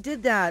believe you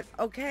did that.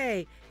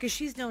 Okay, because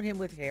she's known him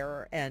with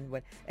hair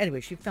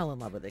anyway, she fell in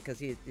love with it because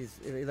he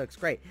looks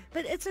great.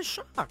 But it's a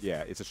shock.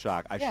 Yeah, it's a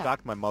shock. I Yeah.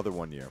 shocked my mother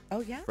one year. Oh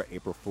yeah. For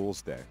April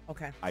Fool's Day.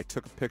 Okay. I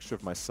took a picture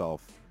of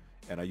myself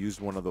and I used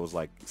one of those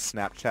like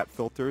Snapchat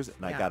filters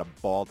and I Yeah. got a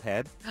bald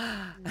head.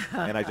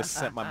 And I just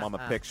sent my mom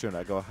a picture and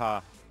I go,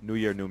 New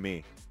Year, new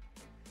me.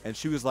 And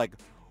she was like,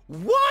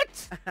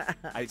 what?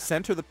 I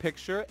sent her the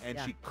picture, and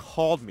she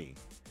called me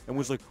and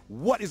was like,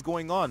 what is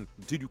going on?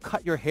 Did you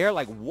cut your hair?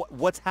 Like,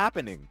 what's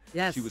happening?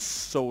 Yes. She was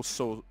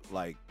so,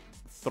 like,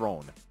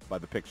 thrown by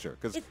the picture.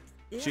 Because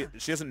she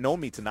hasn't known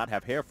me to not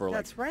have hair for,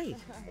 That's right.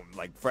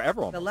 like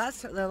forever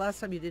almost. The last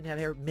time you didn't have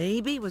hair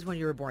maybe was when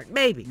you were born.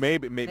 Maybe.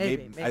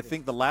 Maybe. I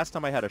think the last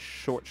time I had a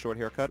short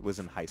haircut was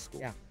in high school.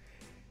 Yeah.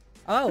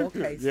 Oh,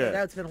 okay. So Yeah.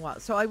 that's been a while.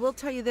 So I will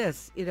tell you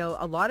this,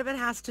 a lot of it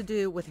has to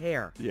do with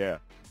hair, Yeah.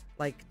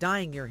 like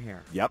dyeing your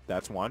hair, Yep,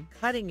 that's one.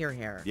 cutting your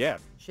hair, Yeah.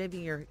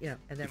 shaving your, and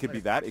then It could be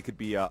that. It could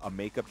be a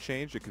makeup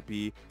change. It could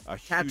be a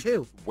huge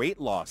Tattoo. weight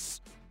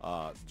loss.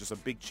 Just a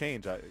big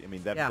change. I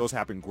mean, Yeah. those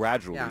happen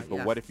gradually. Yeah, but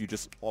yeah. what if you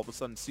just all of a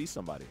sudden see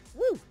somebody?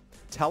 Woo.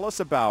 Tell us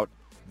about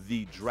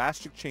the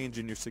drastic change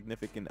in your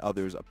significant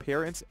other's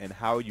appearance and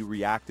how you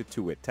reacted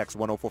to it. Text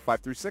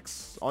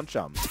 104536 on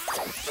Chum.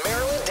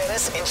 Marilyn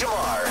Dennis and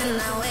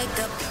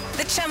Jamar.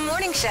 The Chum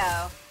Morning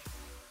Show.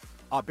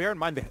 Bear in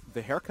mind,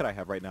 the haircut I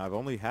have right now, I've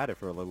only had it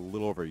for a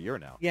little over a year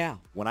now. Yeah.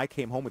 When I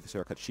came home with this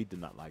haircut, she did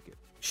not like it.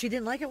 She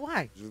didn't like it.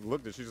 Why? She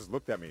just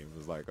looked at me and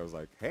I was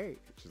like, hey.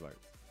 She's like,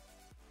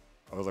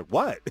 I was like,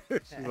 what?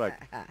 She's like,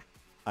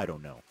 I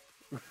don't know.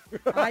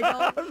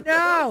 I don't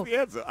know. The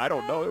answer. I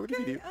don't know. What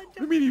do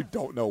you mean you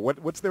don't know?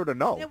 What's there to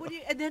know?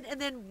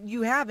 And then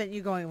you haven't.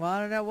 You're going, well, I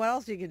don't know what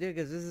else you can do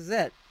because this is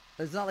it.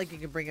 It's not like you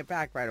can bring it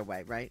back right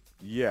away, right?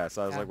 Yes.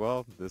 I was like,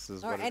 well, this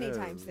is Or what it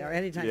anytime is. soon. Or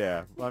anytime.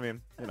 Yeah. Well, I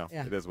mean,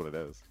 Yeah. it is what it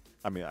is.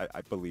 I mean,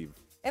 I believe.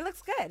 It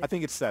looks good. I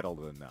think it's settled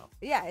in now.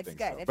 Yeah, I it's think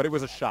good. so. It's But it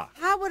was a good. shock.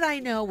 How would I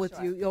know with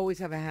you? You always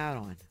have a hat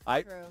on.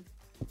 True.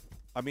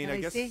 I mean, Can I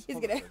I guess see? He's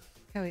gonna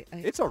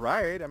it's all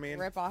right. I mean,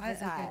 rip off his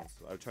hat.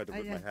 I tried to I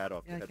rip my did. hat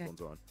off, Yeah, the okay.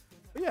 headphones on.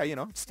 But yeah,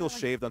 it's still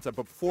shaved on top.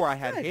 But before I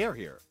had Good. hair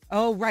here.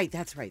 Oh, right.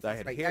 That's right. I That's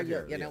had right. hair Yeah,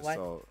 here. You know yeah, what?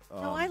 So,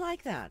 No, I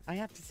like that. I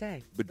have to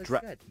say. But Looks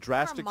good.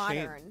 drastic More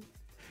change. modern.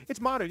 It's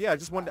modern, yeah. I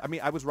just wanted. I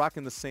mean, I was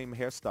rocking the same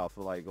hairstyle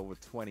for like over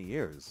 20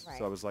 years. Right.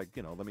 So I was like,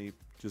 let me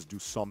just do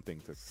something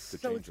to So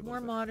change it's a more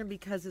little bit. modern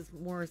because it's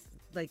more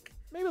like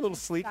Maybe a little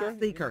sleeker.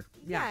 sleeker.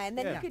 Yeah, Yeah. and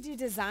then Yeah. you could do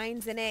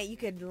designs in it. You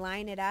could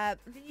line it up.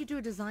 Didn't you do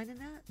a design in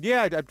that?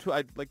 Yeah,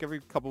 I like every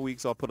couple of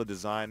weeks I'll put a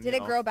design. Did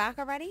it grow back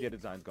already? Yeah, the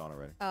design's gone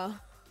already. Oh.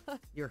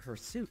 You're her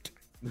suit.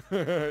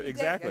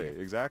 exactly.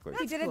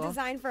 He did cool. a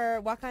design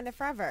for Wakanda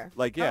Forever.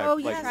 Like yeah. Oh,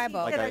 like, yes,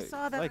 Tribal. Like I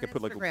saw that Like on I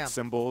put like Instagram.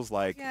 symbols,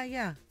 like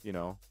Yeah.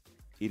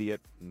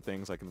 idiot and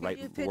things. I can Can write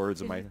you fit-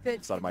 words in can my you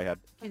fit- side of my head.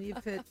 Can you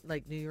fit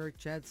like New York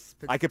Jets?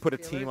 I could put a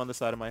Steelers? team on the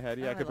side of my head.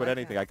 Yeah, Oh, I I could put like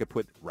anything. that. I could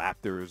put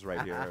Raptors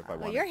right here if I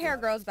wanted. Well, your hair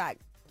to. grows back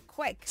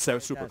quick. So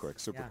It super does, quick,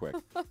 super yeah.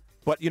 quick.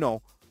 But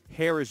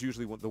hair is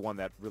usually the one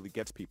that really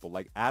gets people.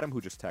 Like Adam, who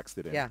just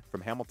texted in Yeah.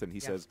 from Hamilton, he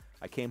Yeah. says,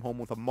 "I came home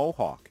with a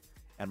mohawk,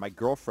 and my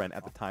girlfriend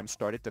at the time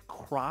started to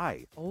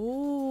cry."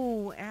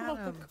 Oh,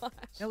 Adam.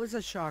 That was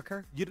a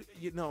shocker.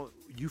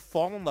 You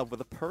fall in love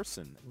with a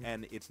person,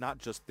 and it's not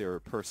just their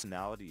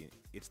personality;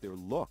 it's their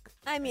look.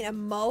 I mean, a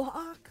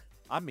mohawk?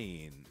 I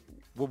mean,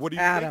 what do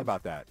you Adam. think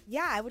about that?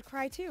 Yeah, I would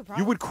cry too,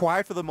 probably. You would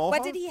cry for the mohawk?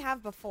 What did he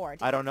have before?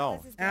 Did I he don't know. tell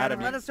us his Adam,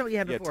 background? let us know what you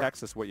had Yeah, before.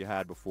 text us what you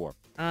had before.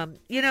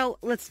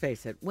 Let's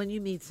face it. When you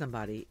meet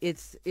somebody,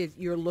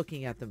 you're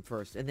looking at them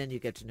first, and then you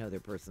get to know their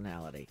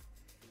personality,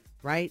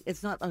 right?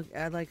 It's not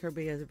I like her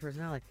because of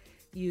personality.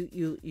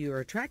 You're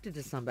attracted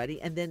to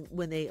somebody, and then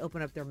when they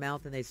open up their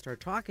mouth and they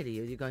start talking to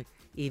you, you're going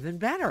even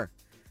better.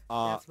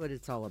 That's what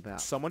it's all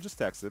about. Someone just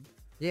texted.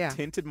 Yeah.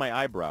 Tinted my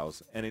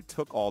eyebrows, and it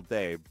took all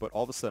day. But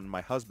all of a sudden, my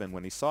husband,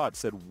 when he saw it,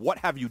 said, "What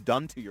have you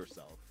done to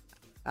yourself?"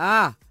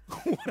 Ah,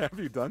 What have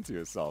you done to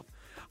yourself?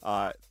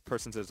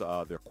 Person says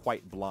they're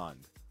quite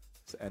blonde.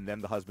 And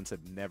then the husband said,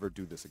 "Never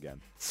do this again."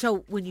 so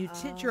when you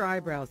tint your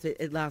eyebrows,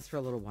 it lasts for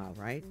a little while,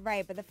 right?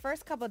 Right, but the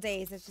first couple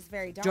days, it's just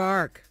very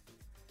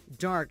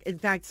Dark. In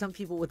fact, some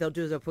people, what they'll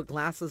do is they'll put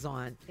glasses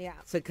on. Yeah.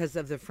 So because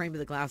of the frame of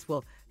the glass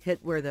will hit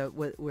where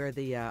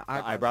the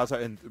Eyebrows are,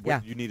 and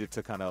Yeah. you need it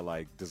to kind of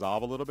like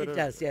dissolve a little bit. It or-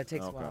 does. Yeah, it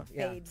takes a Okay. while.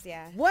 Yeah. Fades,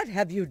 yeah. What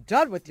have you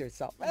done with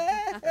yourself?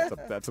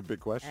 That's a big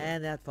question.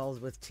 And that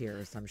falls with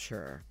tears, I'm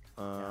sure.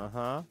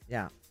 Uh-huh.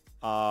 Yeah.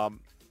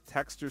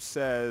 Texter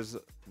says,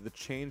 the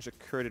change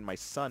occurred in my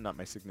son, not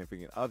my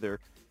significant other.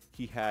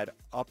 He had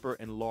upper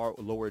and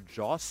lower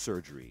jaw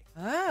surgery.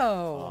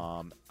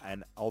 Oh.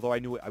 And although I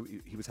knew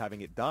he was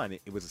having it done,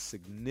 it was a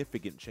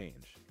significant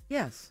change.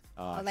 Yes.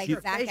 Like he-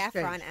 Zac Face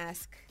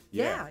Efron-esque.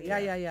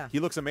 Yeah. He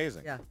looks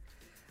amazing. Yeah.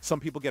 Some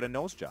people get a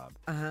nose job.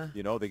 Uh-huh.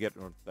 They get,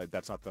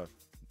 that's not the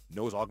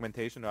nose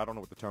augmentation. I don't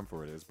know what the term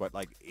for it is, but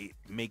like it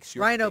makes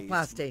your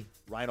Rhinoplasty.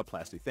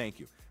 Rhinoplasty, thank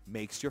you.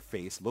 Makes your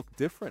face look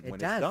different when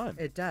does. it's done.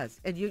 It does.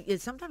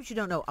 And sometimes you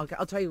don't know.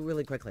 I'll tell you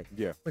really quickly.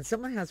 Yeah. When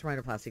someone has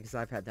rhinoplasty, because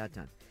I've had that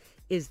done,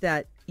 is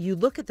that you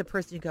look at the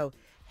person, you go,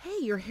 hey,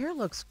 your hair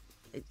looks,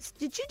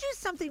 did you do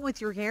something with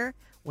your hair?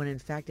 When in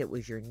fact it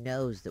was your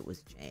nose that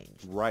was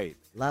changed. Right.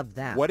 Love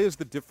that. What is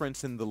the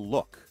difference in the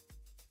look?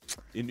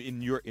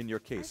 In your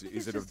case, think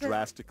is it's it a just a-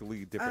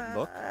 drastically different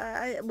look?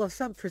 Well,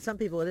 for some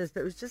people it is,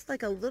 but it was just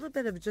like a little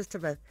bit of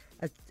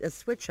a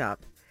switch up.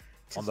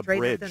 to On the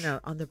straighten bridge.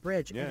 on the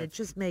bridge, Yeah. and it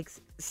just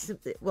makes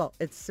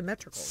it's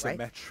symmetrical, right?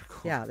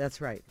 Symmetrical. Yeah,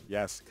 that's right.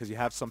 Yes, because you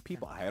have some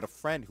people. I had a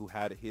friend who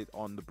had hit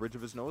on the bridge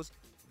of his nose,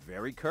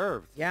 very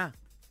curved. Yeah,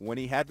 When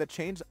he had that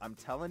change, I'm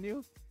telling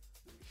you,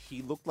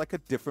 he looked like a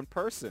different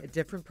person. a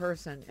different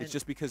person. It's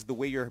just because the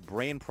way your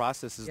brain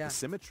processes Yeah. the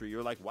symmetry,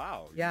 you're like,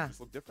 wow, Yeah. you just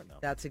look different now.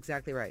 That's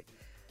exactly right.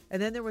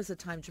 And then there was a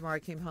time, Jamar, I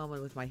came home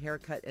and with my hair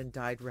cut and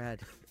dyed red.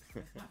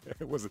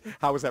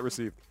 How was that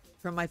received?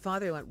 From my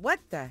father, he went, "What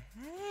the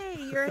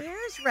hey, your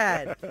hair's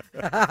red."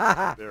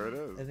 There it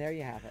is. And there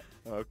you have it.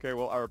 Okay,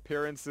 well, our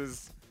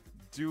appearances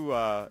do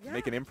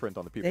make an imprint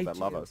on the people They that do.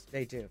 love us.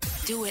 They do.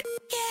 Do it.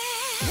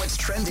 What's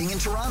trending in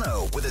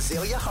Toronto with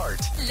Azalea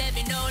Hart? Let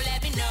me know,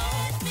 let me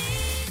know.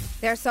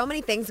 There are so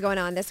many things going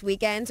on this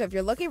weekend, so if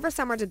you're looking for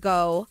somewhere to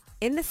go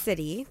in the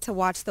city to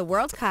watch the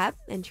World Cup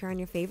and cheer on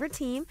your favorite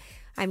team,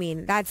 I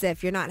mean, that's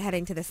if you're not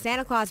heading to the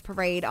Santa Claus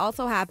Parade,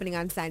 also happening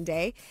on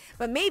Sunday.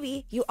 But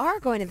maybe you are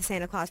going to the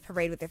Santa Claus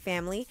Parade with your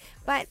family,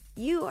 but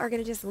you are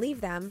going to just leave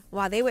them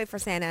while they wait for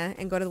Santa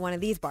and go to one of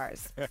these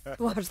bars to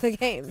watch the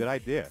game. Good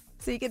idea.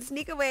 So you can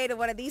sneak away to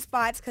one of these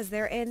spots because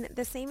they're in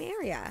the same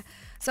area.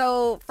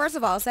 So first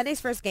of all,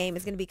 Sunday's first game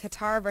is going to be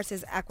Qatar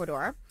versus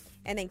Ecuador.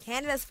 And then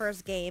Canada's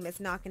first game is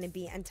not going to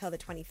be until the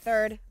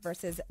 23rd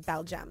versus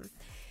Belgium.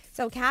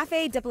 So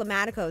Cafe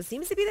Diplomatico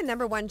seems to be the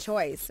number one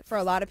choice for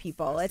a lot of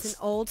people. It's an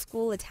old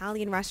school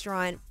Italian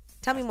restaurant.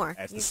 Tell me more.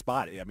 That's the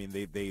spot. I mean,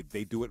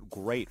 they do it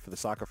great for the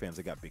soccer fans.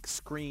 They got big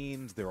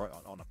screens. They're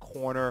on a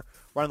corner,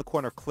 right on the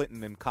corner of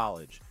Clinton and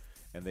College.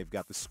 And they've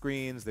got the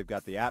screens. They've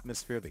got the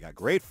atmosphere. They got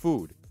great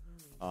food.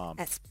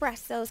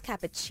 Espressos,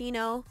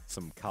 cappuccino,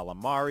 Some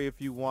calamari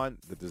if you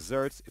want. The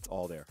desserts, it's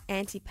all there.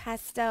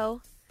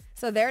 antipasto.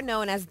 So they're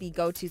known as the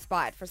go-to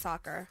spot for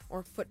soccer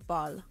or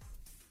football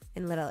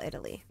in Little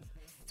Italy.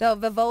 So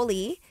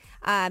Vivoli,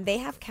 they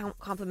have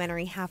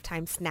complimentary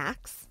halftime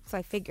snacks. So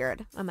I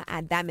figured I'm going to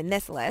add them in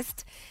this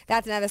list.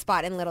 That's another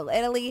spot in Little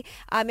Italy.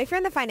 If you're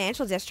in the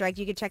financial district,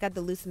 you could check out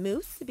the Loose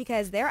Moose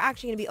because they're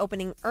actually going to be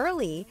opening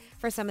early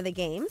for some of the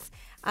games.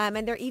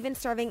 And they're even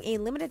serving a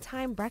limited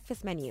time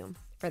breakfast menu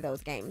for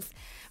those games.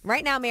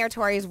 Right now, Mayor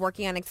Tory is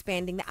working on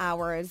expanding the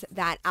hours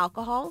that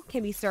alcohol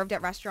can be served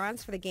at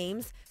restaurants for the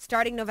games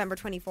starting November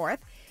 24th.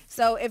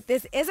 So if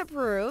this is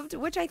approved,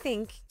 which I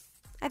think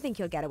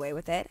he'll get away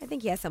with it. I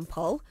think he has some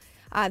pull.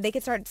 They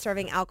could start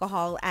serving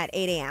alcohol at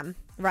 8 a.m.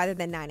 rather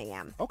than 9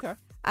 a.m. Okay.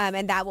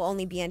 And that will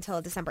only be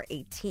until December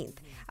 18th.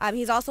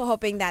 He's also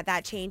hoping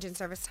that change in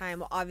service time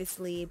will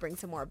obviously bring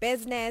some more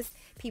business.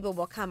 People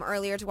will come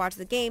earlier to watch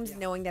the games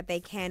knowing that they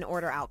can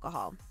order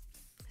alcohol.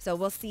 So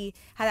we'll see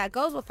how that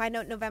goes. We'll find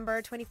out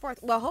November 24th.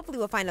 Well, hopefully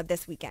we'll find out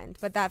this weekend,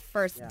 but that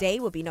first day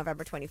will be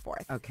November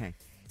 24th. Okay.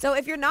 So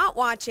if you're not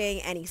watching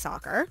any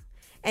soccer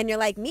and you're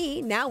like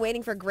me, now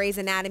waiting for Grey's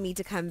Anatomy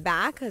to come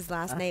back because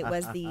last night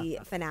was the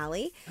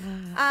finale,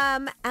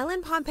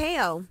 Ellen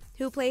Pompeo,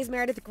 who plays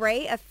Meredith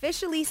Grey,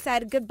 officially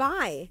said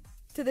goodbye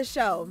to the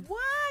show.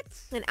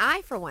 What? And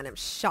I, for one, am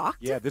shocked.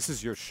 Yeah, this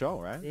is your show,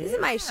 right? This is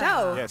my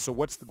show. Yeah, so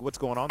what's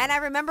going on? And I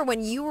remember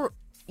when you,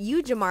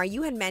 Jamar,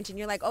 you had mentioned,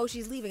 you're like, oh,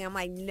 she's leaving. I'm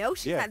like, no,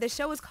 she's not. The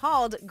show is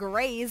called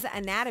Grey's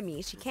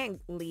Anatomy. She can't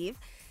leave.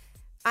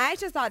 I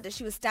just thought that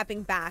she was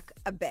stepping back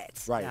a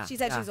bit. Right. Yeah. She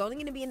said she was only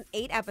going to be in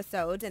 8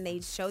 episodes, and they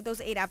showed those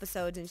 8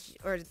 episodes, and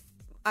or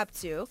up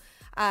to.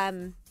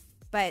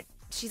 But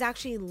she's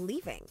actually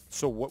leaving.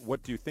 So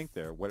what do you think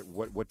there?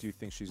 What do you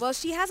think she's... Well,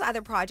 she has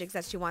other projects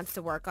that she wants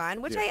to work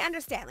on, which I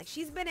understand. Like,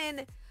 she's been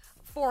in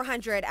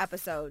 400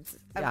 episodes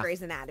of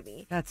Grey's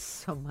Anatomy. That's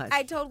so much.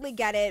 I totally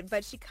get it,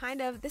 but she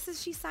kind of,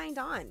 she signed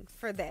on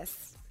for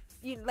this.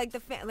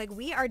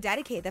 We are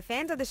dedicated. The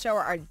fans of the show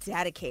are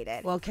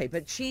dedicated. Well, okay,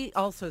 but she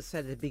also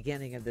said at the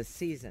beginning of this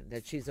season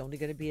that she's only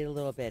going to be a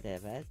little bit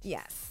of it.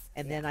 Yes.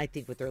 And then I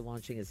think what they're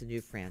launching is a new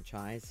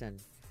franchise,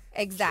 and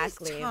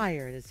exactly. She's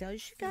tired.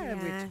 She got to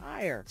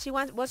retire. She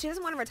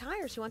doesn't want to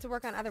retire. She wants to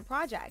work on other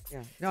projects.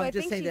 Yeah. So No, I I'm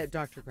just think saying that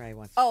Dr. Gray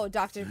wants.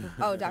 Dr.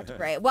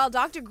 Gray. Well,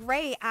 Dr.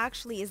 Gray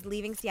actually is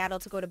leaving Seattle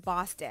to go to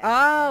Boston.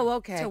 Oh,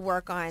 okay. To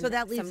work on. So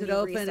that leaves some it new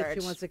open research.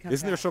 if she wants to come.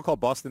 Isn't there a show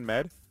called Boston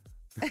Med?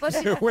 Well,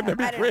 Wouldn't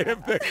it I be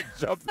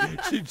don't great know.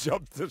 if she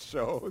jumped to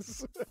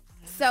shows?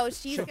 So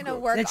she's going to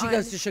work on... Then she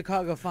goes to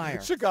Chicago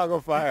Fire. Chicago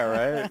Fire,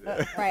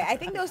 right? Right. I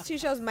think those two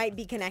shows might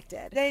be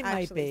connected. They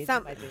might be.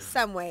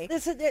 Some way.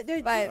 Listen, they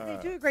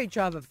do a great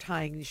job of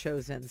tying these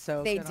shows in.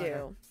 So They good on her.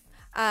 do.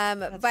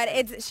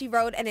 But she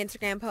wrote an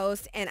Instagram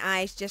post, and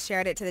I just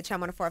shared it to the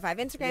Chum 1045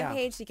 Instagram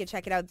page, so you can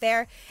check it out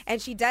there.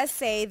 And she does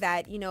say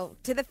that,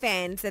 to the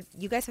fans, that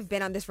you guys have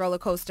been on this roller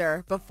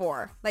coaster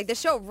before. Like, the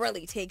show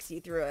really takes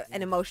you through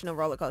an emotional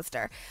roller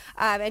coaster.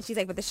 And she's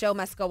like, but the show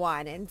must go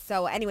on. And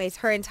so, anyways,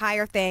 her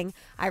entire thing,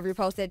 I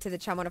reposted to the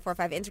Chum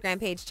 1045 Instagram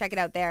page. Check it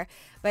out there.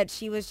 But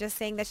she was just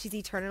saying that she's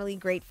eternally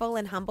grateful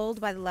and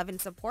humbled by the love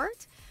and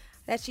support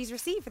that she's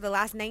received for the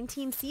last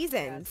 19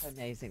 seasons. That's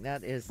amazing.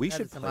 That is. We that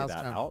should is a play that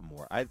milestone. out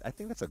more. I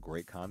think that's a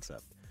great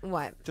concept.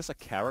 What? Just a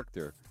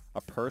character,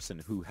 a person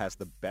who has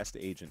the best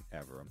agent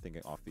ever. I'm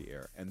thinking off the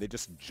air. And they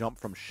just jump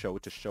from show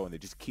to show, and they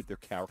just keep their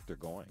character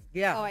going.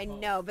 Yeah. Oh, I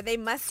know, but they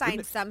must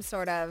sign some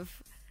sort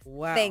of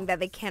Wow. saying that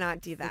they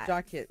cannot do The that.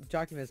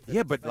 documents.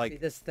 Yeah, but, must like- be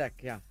this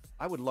thick. Yeah.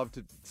 I would love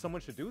to.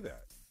 Someone should do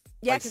that.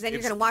 Yeah, Like, because then you're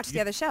it's- going to watch the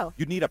you- other show.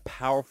 You need a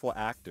powerful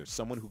actor,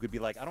 someone who could be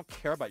like, I don't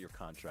care about your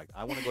contract.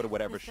 I want to go to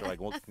whatever show I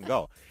can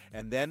go.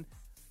 And then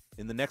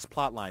in the next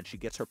plot line, she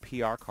gets her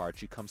PR card.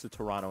 She comes to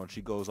Toronto and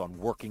she goes on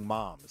Working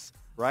Moms,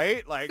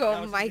 right? Like, Oh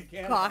now she's my in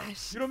Canada.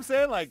 gosh. You know what I'm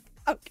saying? Like,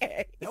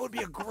 Okay. that would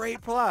be a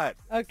great plot.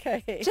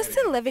 Okay. Just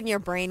to live in your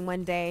brain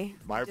one day.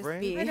 My Just brain?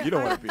 be- You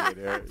don't want to be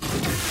in there.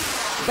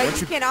 But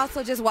you can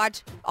also just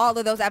watch all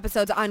of those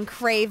episodes on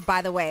Crave,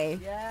 by the way.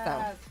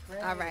 Yes, So,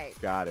 all right.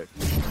 Got it.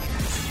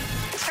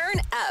 Turn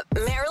up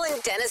Marilyn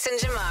Dennis and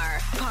Jamar.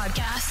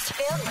 Podcast.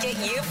 They'll get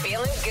you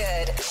feeling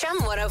good. Chum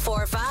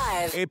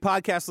 1045. Hey,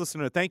 podcast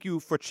listener, thank you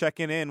for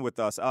checking in with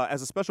us.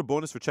 As a special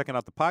bonus for checking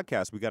out the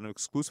podcast, we got an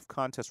exclusive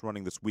contest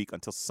running this week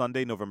until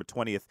Sunday, November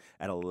 20th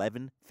at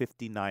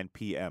 11:59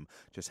 p.m.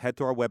 Just head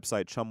to our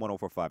website,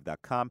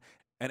 chum1045.com,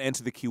 and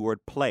enter the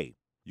keyword play.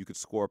 You could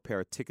score a pair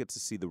of tickets to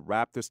see the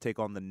Raptors take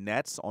on the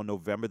Nets on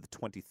November the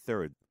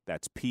 23rd.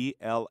 That's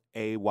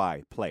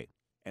P-L-A-Y, play.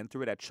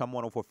 Enter it at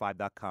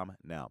chum1045.com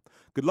now.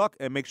 Good luck,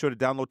 and make sure to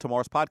download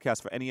tomorrow's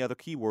podcast for any other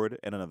keyword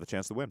and another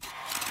chance to win.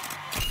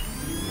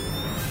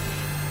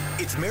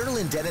 It's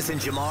Marilyn Dennis and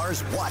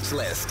Jamar's Watch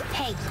List.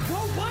 Hey, go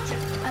watch it.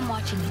 I'm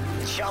watching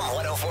it. Chum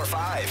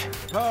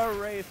 1045.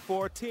 Hooray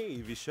for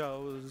TV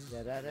shows.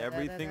 Da-da-da-da-da-da.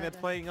 Everything that's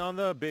playing on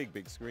the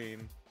big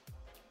screen.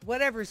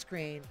 Whatever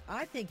screen.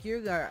 I think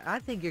you're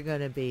going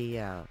to be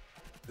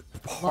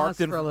Parked lost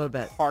for a little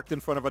bit. Parked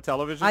in front of a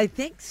television. I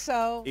think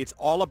so. It's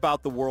all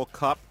about the World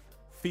Cup,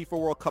 FIFA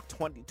World Cup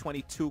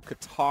 2022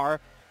 Qatar,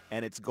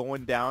 and it's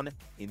going down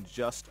in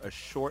just a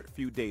short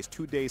few days,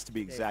 2 days to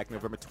be exact,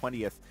 November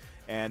 20th.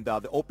 And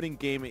the opening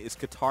game is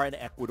Qatar and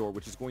Ecuador,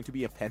 which is going to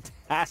be a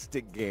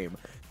fantastic game.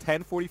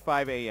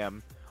 10:45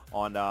 a.m.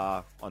 on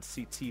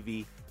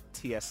CTV,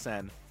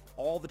 TSN,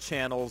 all the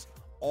channels,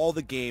 all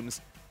the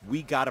games.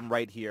 We got them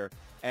right here.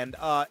 And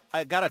I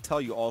got to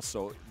tell you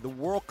also, the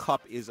World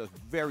Cup is a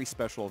very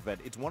special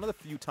event. It's one of the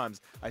few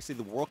times I see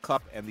the World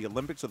Cup and the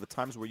Olympics are the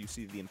times where you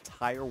see the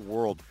entire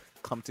world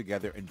come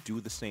together and do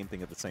the same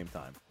thing at the same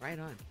time. Right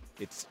on.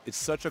 It's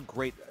such a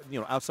great,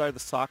 outside of the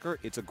soccer,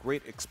 it's a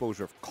great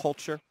exposure of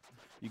culture.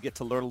 You get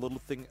to learn a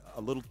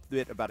little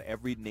bit about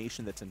every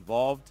nation that's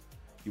involved.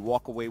 You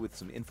walk away with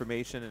some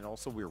information, and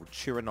also we're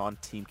cheering on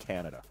Team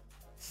Canada.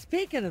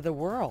 Speaking of the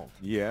world.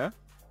 Yeah?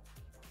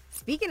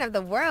 Speaking of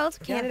the world,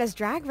 Canada's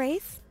Drag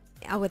Race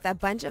with a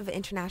bunch of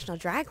international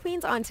drag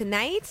queens on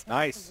tonight.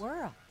 Nice.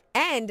 World.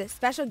 And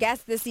special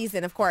guest this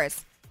season, of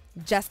course,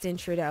 Justin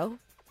Trudeau,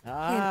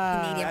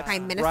 Canadian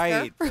Prime Minister.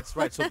 Right. That's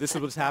right. So this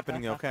is what's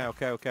happening.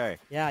 Okay.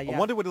 Yeah. I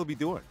wonder what he'll be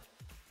doing.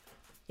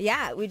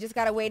 Yeah, we just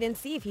got to wait and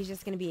see if he's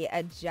just going to be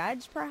a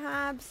judge,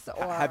 perhaps,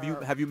 or...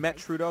 Have you met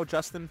Trudeau,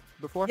 Justin,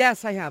 before?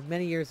 Yes, I have,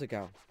 many years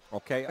ago.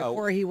 Okay.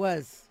 Before he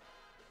was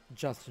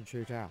Justin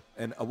Trudeau.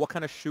 And what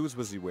kind of shoes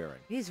was he wearing?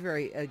 He's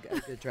a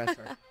good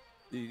dresser.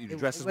 You He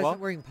dress as wasn't well?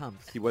 wearing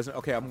pumps. He wasn't?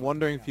 Okay, I'm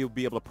wondering if he'll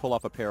be able to pull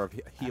off a pair of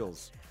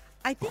heels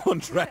I think. on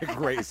Drag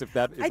Race, if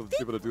I he'll be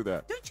think- able to do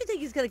that. Don't you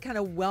think he's going to kind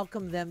of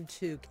welcome them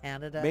to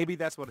Canada? Maybe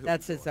that's what he'll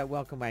That's be his doing.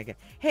 welcome wagon.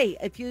 Hey,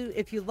 if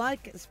you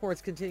like sports,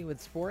 continue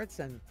with sports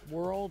and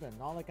world and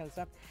all that kind of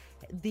stuff.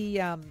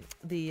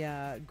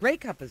 The Grey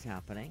Cup is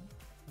happening.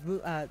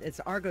 It's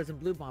Argos and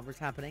Blue Bombers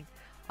happening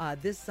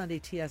this Sunday.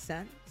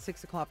 TSN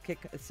 6 o'clock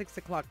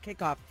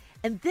kickoff.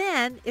 And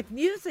then, if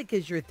music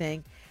is your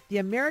thing, the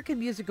American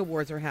Music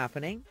Awards are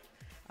happening.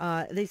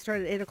 They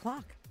start at 8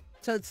 o'clock.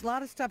 So it's a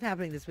lot of stuff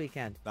happening this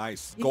weekend.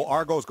 Nice. Go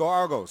Argos, go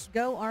Argos.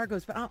 Go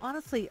Argos. But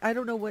honestly, I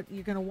don't know what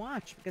you're going to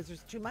watch because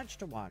there's too much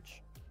to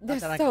watch. Not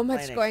There's that I'm so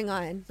much complaining. going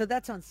on. So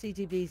that's on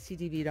CTV,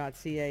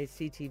 CTV.ca,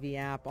 CTV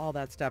app, all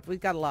that stuff. We've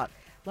got a lot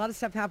of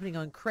stuff happening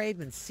on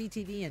Crave and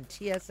CTV and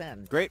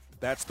TSN. Great.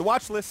 That's the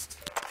watch list.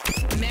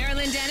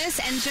 Marilyn Dennis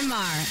and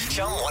Jamar.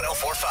 Chum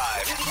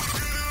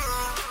 1045.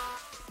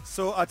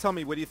 So tell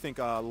me, what do you think?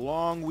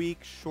 Long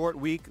week, short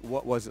week?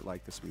 What was it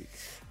like this week?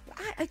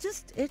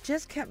 It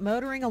just kept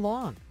motoring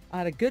along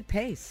at a good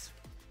pace.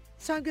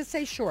 So I'm going to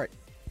say short.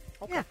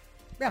 Okay. Yeah.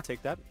 I'll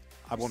take that.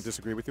 I won't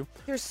disagree with you.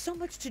 There's so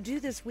much to do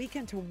this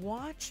weekend to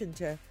watch and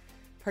to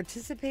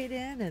participate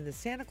in, and the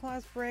Santa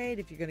Claus parade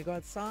if you're going to go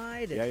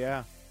outside. And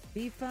Yeah.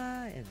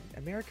 FIFA and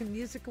American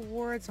Music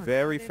Awards. On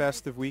Very Sunday.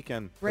 festive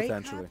weekend, Grey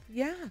potentially. Cup.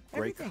 Yeah. Grey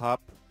everything.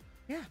 Cup,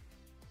 Yeah.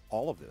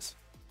 all of this.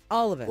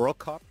 All of it. World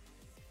Cup,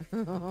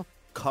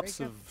 cups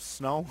of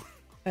snow.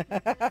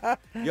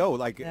 Yo,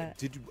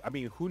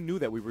 who knew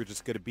that we were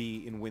just going to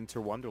be in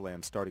winter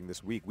wonderland starting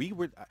this week? We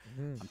were,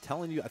 I'm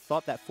telling you, I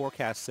thought that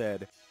forecast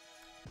said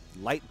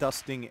light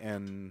dusting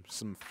and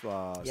some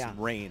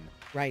rain,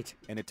 Right.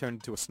 and it turned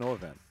into a snow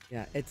event.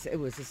 Yeah, it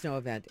was a snow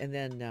event. And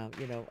then,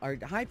 our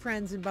hi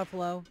friends in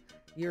Buffalo,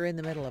 you're in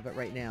the middle of it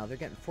right now. They're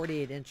getting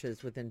 48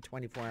 inches within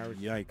 24 hours.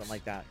 Yikes. Something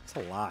like that. It's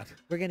a lot.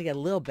 We're going to get a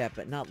little bit,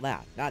 but not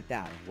that. Not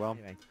that. Well.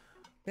 Anyway,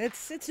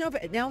 it's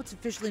now it's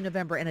officially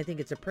November, and I think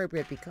it's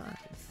appropriate because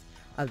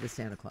of the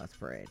Santa Claus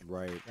parade.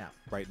 Right. Yeah.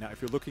 Right. Now, if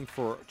you're looking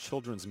for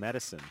children's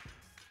medicine,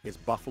 Is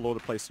Buffalo the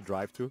place to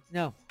drive to?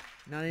 No,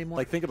 not anymore.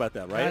 Like, think about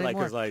that, right? Not Like,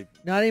 anymore. it's like...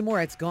 Not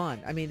anymore. It's gone.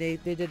 I mean, they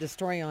did a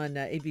story on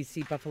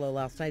ABC Buffalo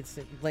last night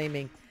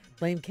blame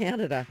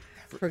Canada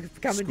for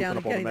coming down and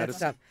up all the getting that medicine.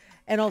 stuff.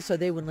 And also,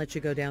 they wouldn't let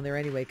you go down there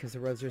anyway because the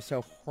roads are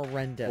so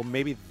horrendous. Well,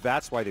 maybe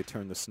that's why they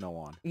turned the snow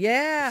on.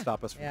 Yeah. To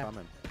stop us from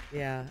coming.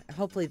 Yeah.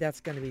 Hopefully that's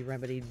going to be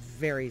remedied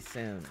very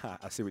soon.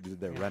 I see what you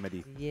did there.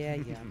 Remedy. Yeah.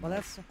 Well,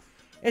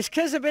 it's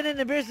because I've been in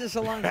the business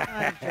a long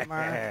time,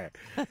 Jamar.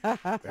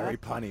 Very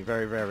punny.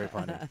 Very, very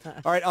punny.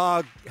 All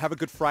right. Have a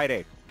good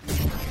Friday.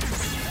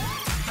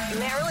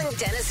 Marilyn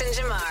Dennis and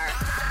Jamar.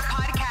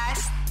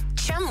 Podcast.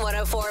 Chum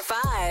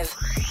 1045.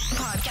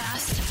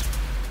 Podcast.